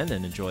in then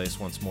and enjoy us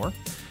once more.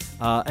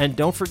 And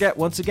don't forget,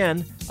 once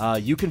again,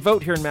 you can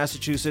vote here in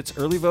Massachusetts.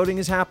 Early voting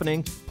is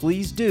happening.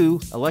 Please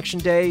do. Election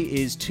Day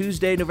is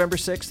Tuesday, November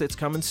 6th. It's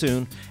coming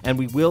soon. And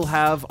we will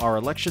have our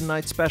Election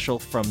Night special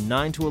from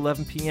 9 to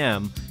 11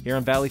 p.m. here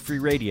on Valley Free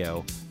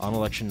Radio on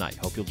Election Night.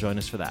 Hope you'll join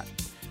us for that.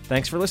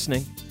 Thanks for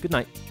listening. Good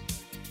night.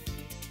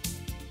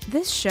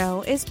 This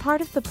show is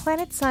part of the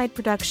PlanetSide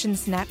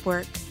Productions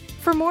Network.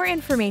 For more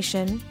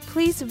information,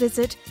 please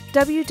visit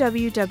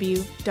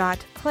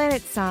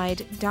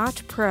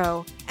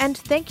www.planetside.pro, and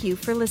thank you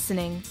for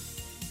listening.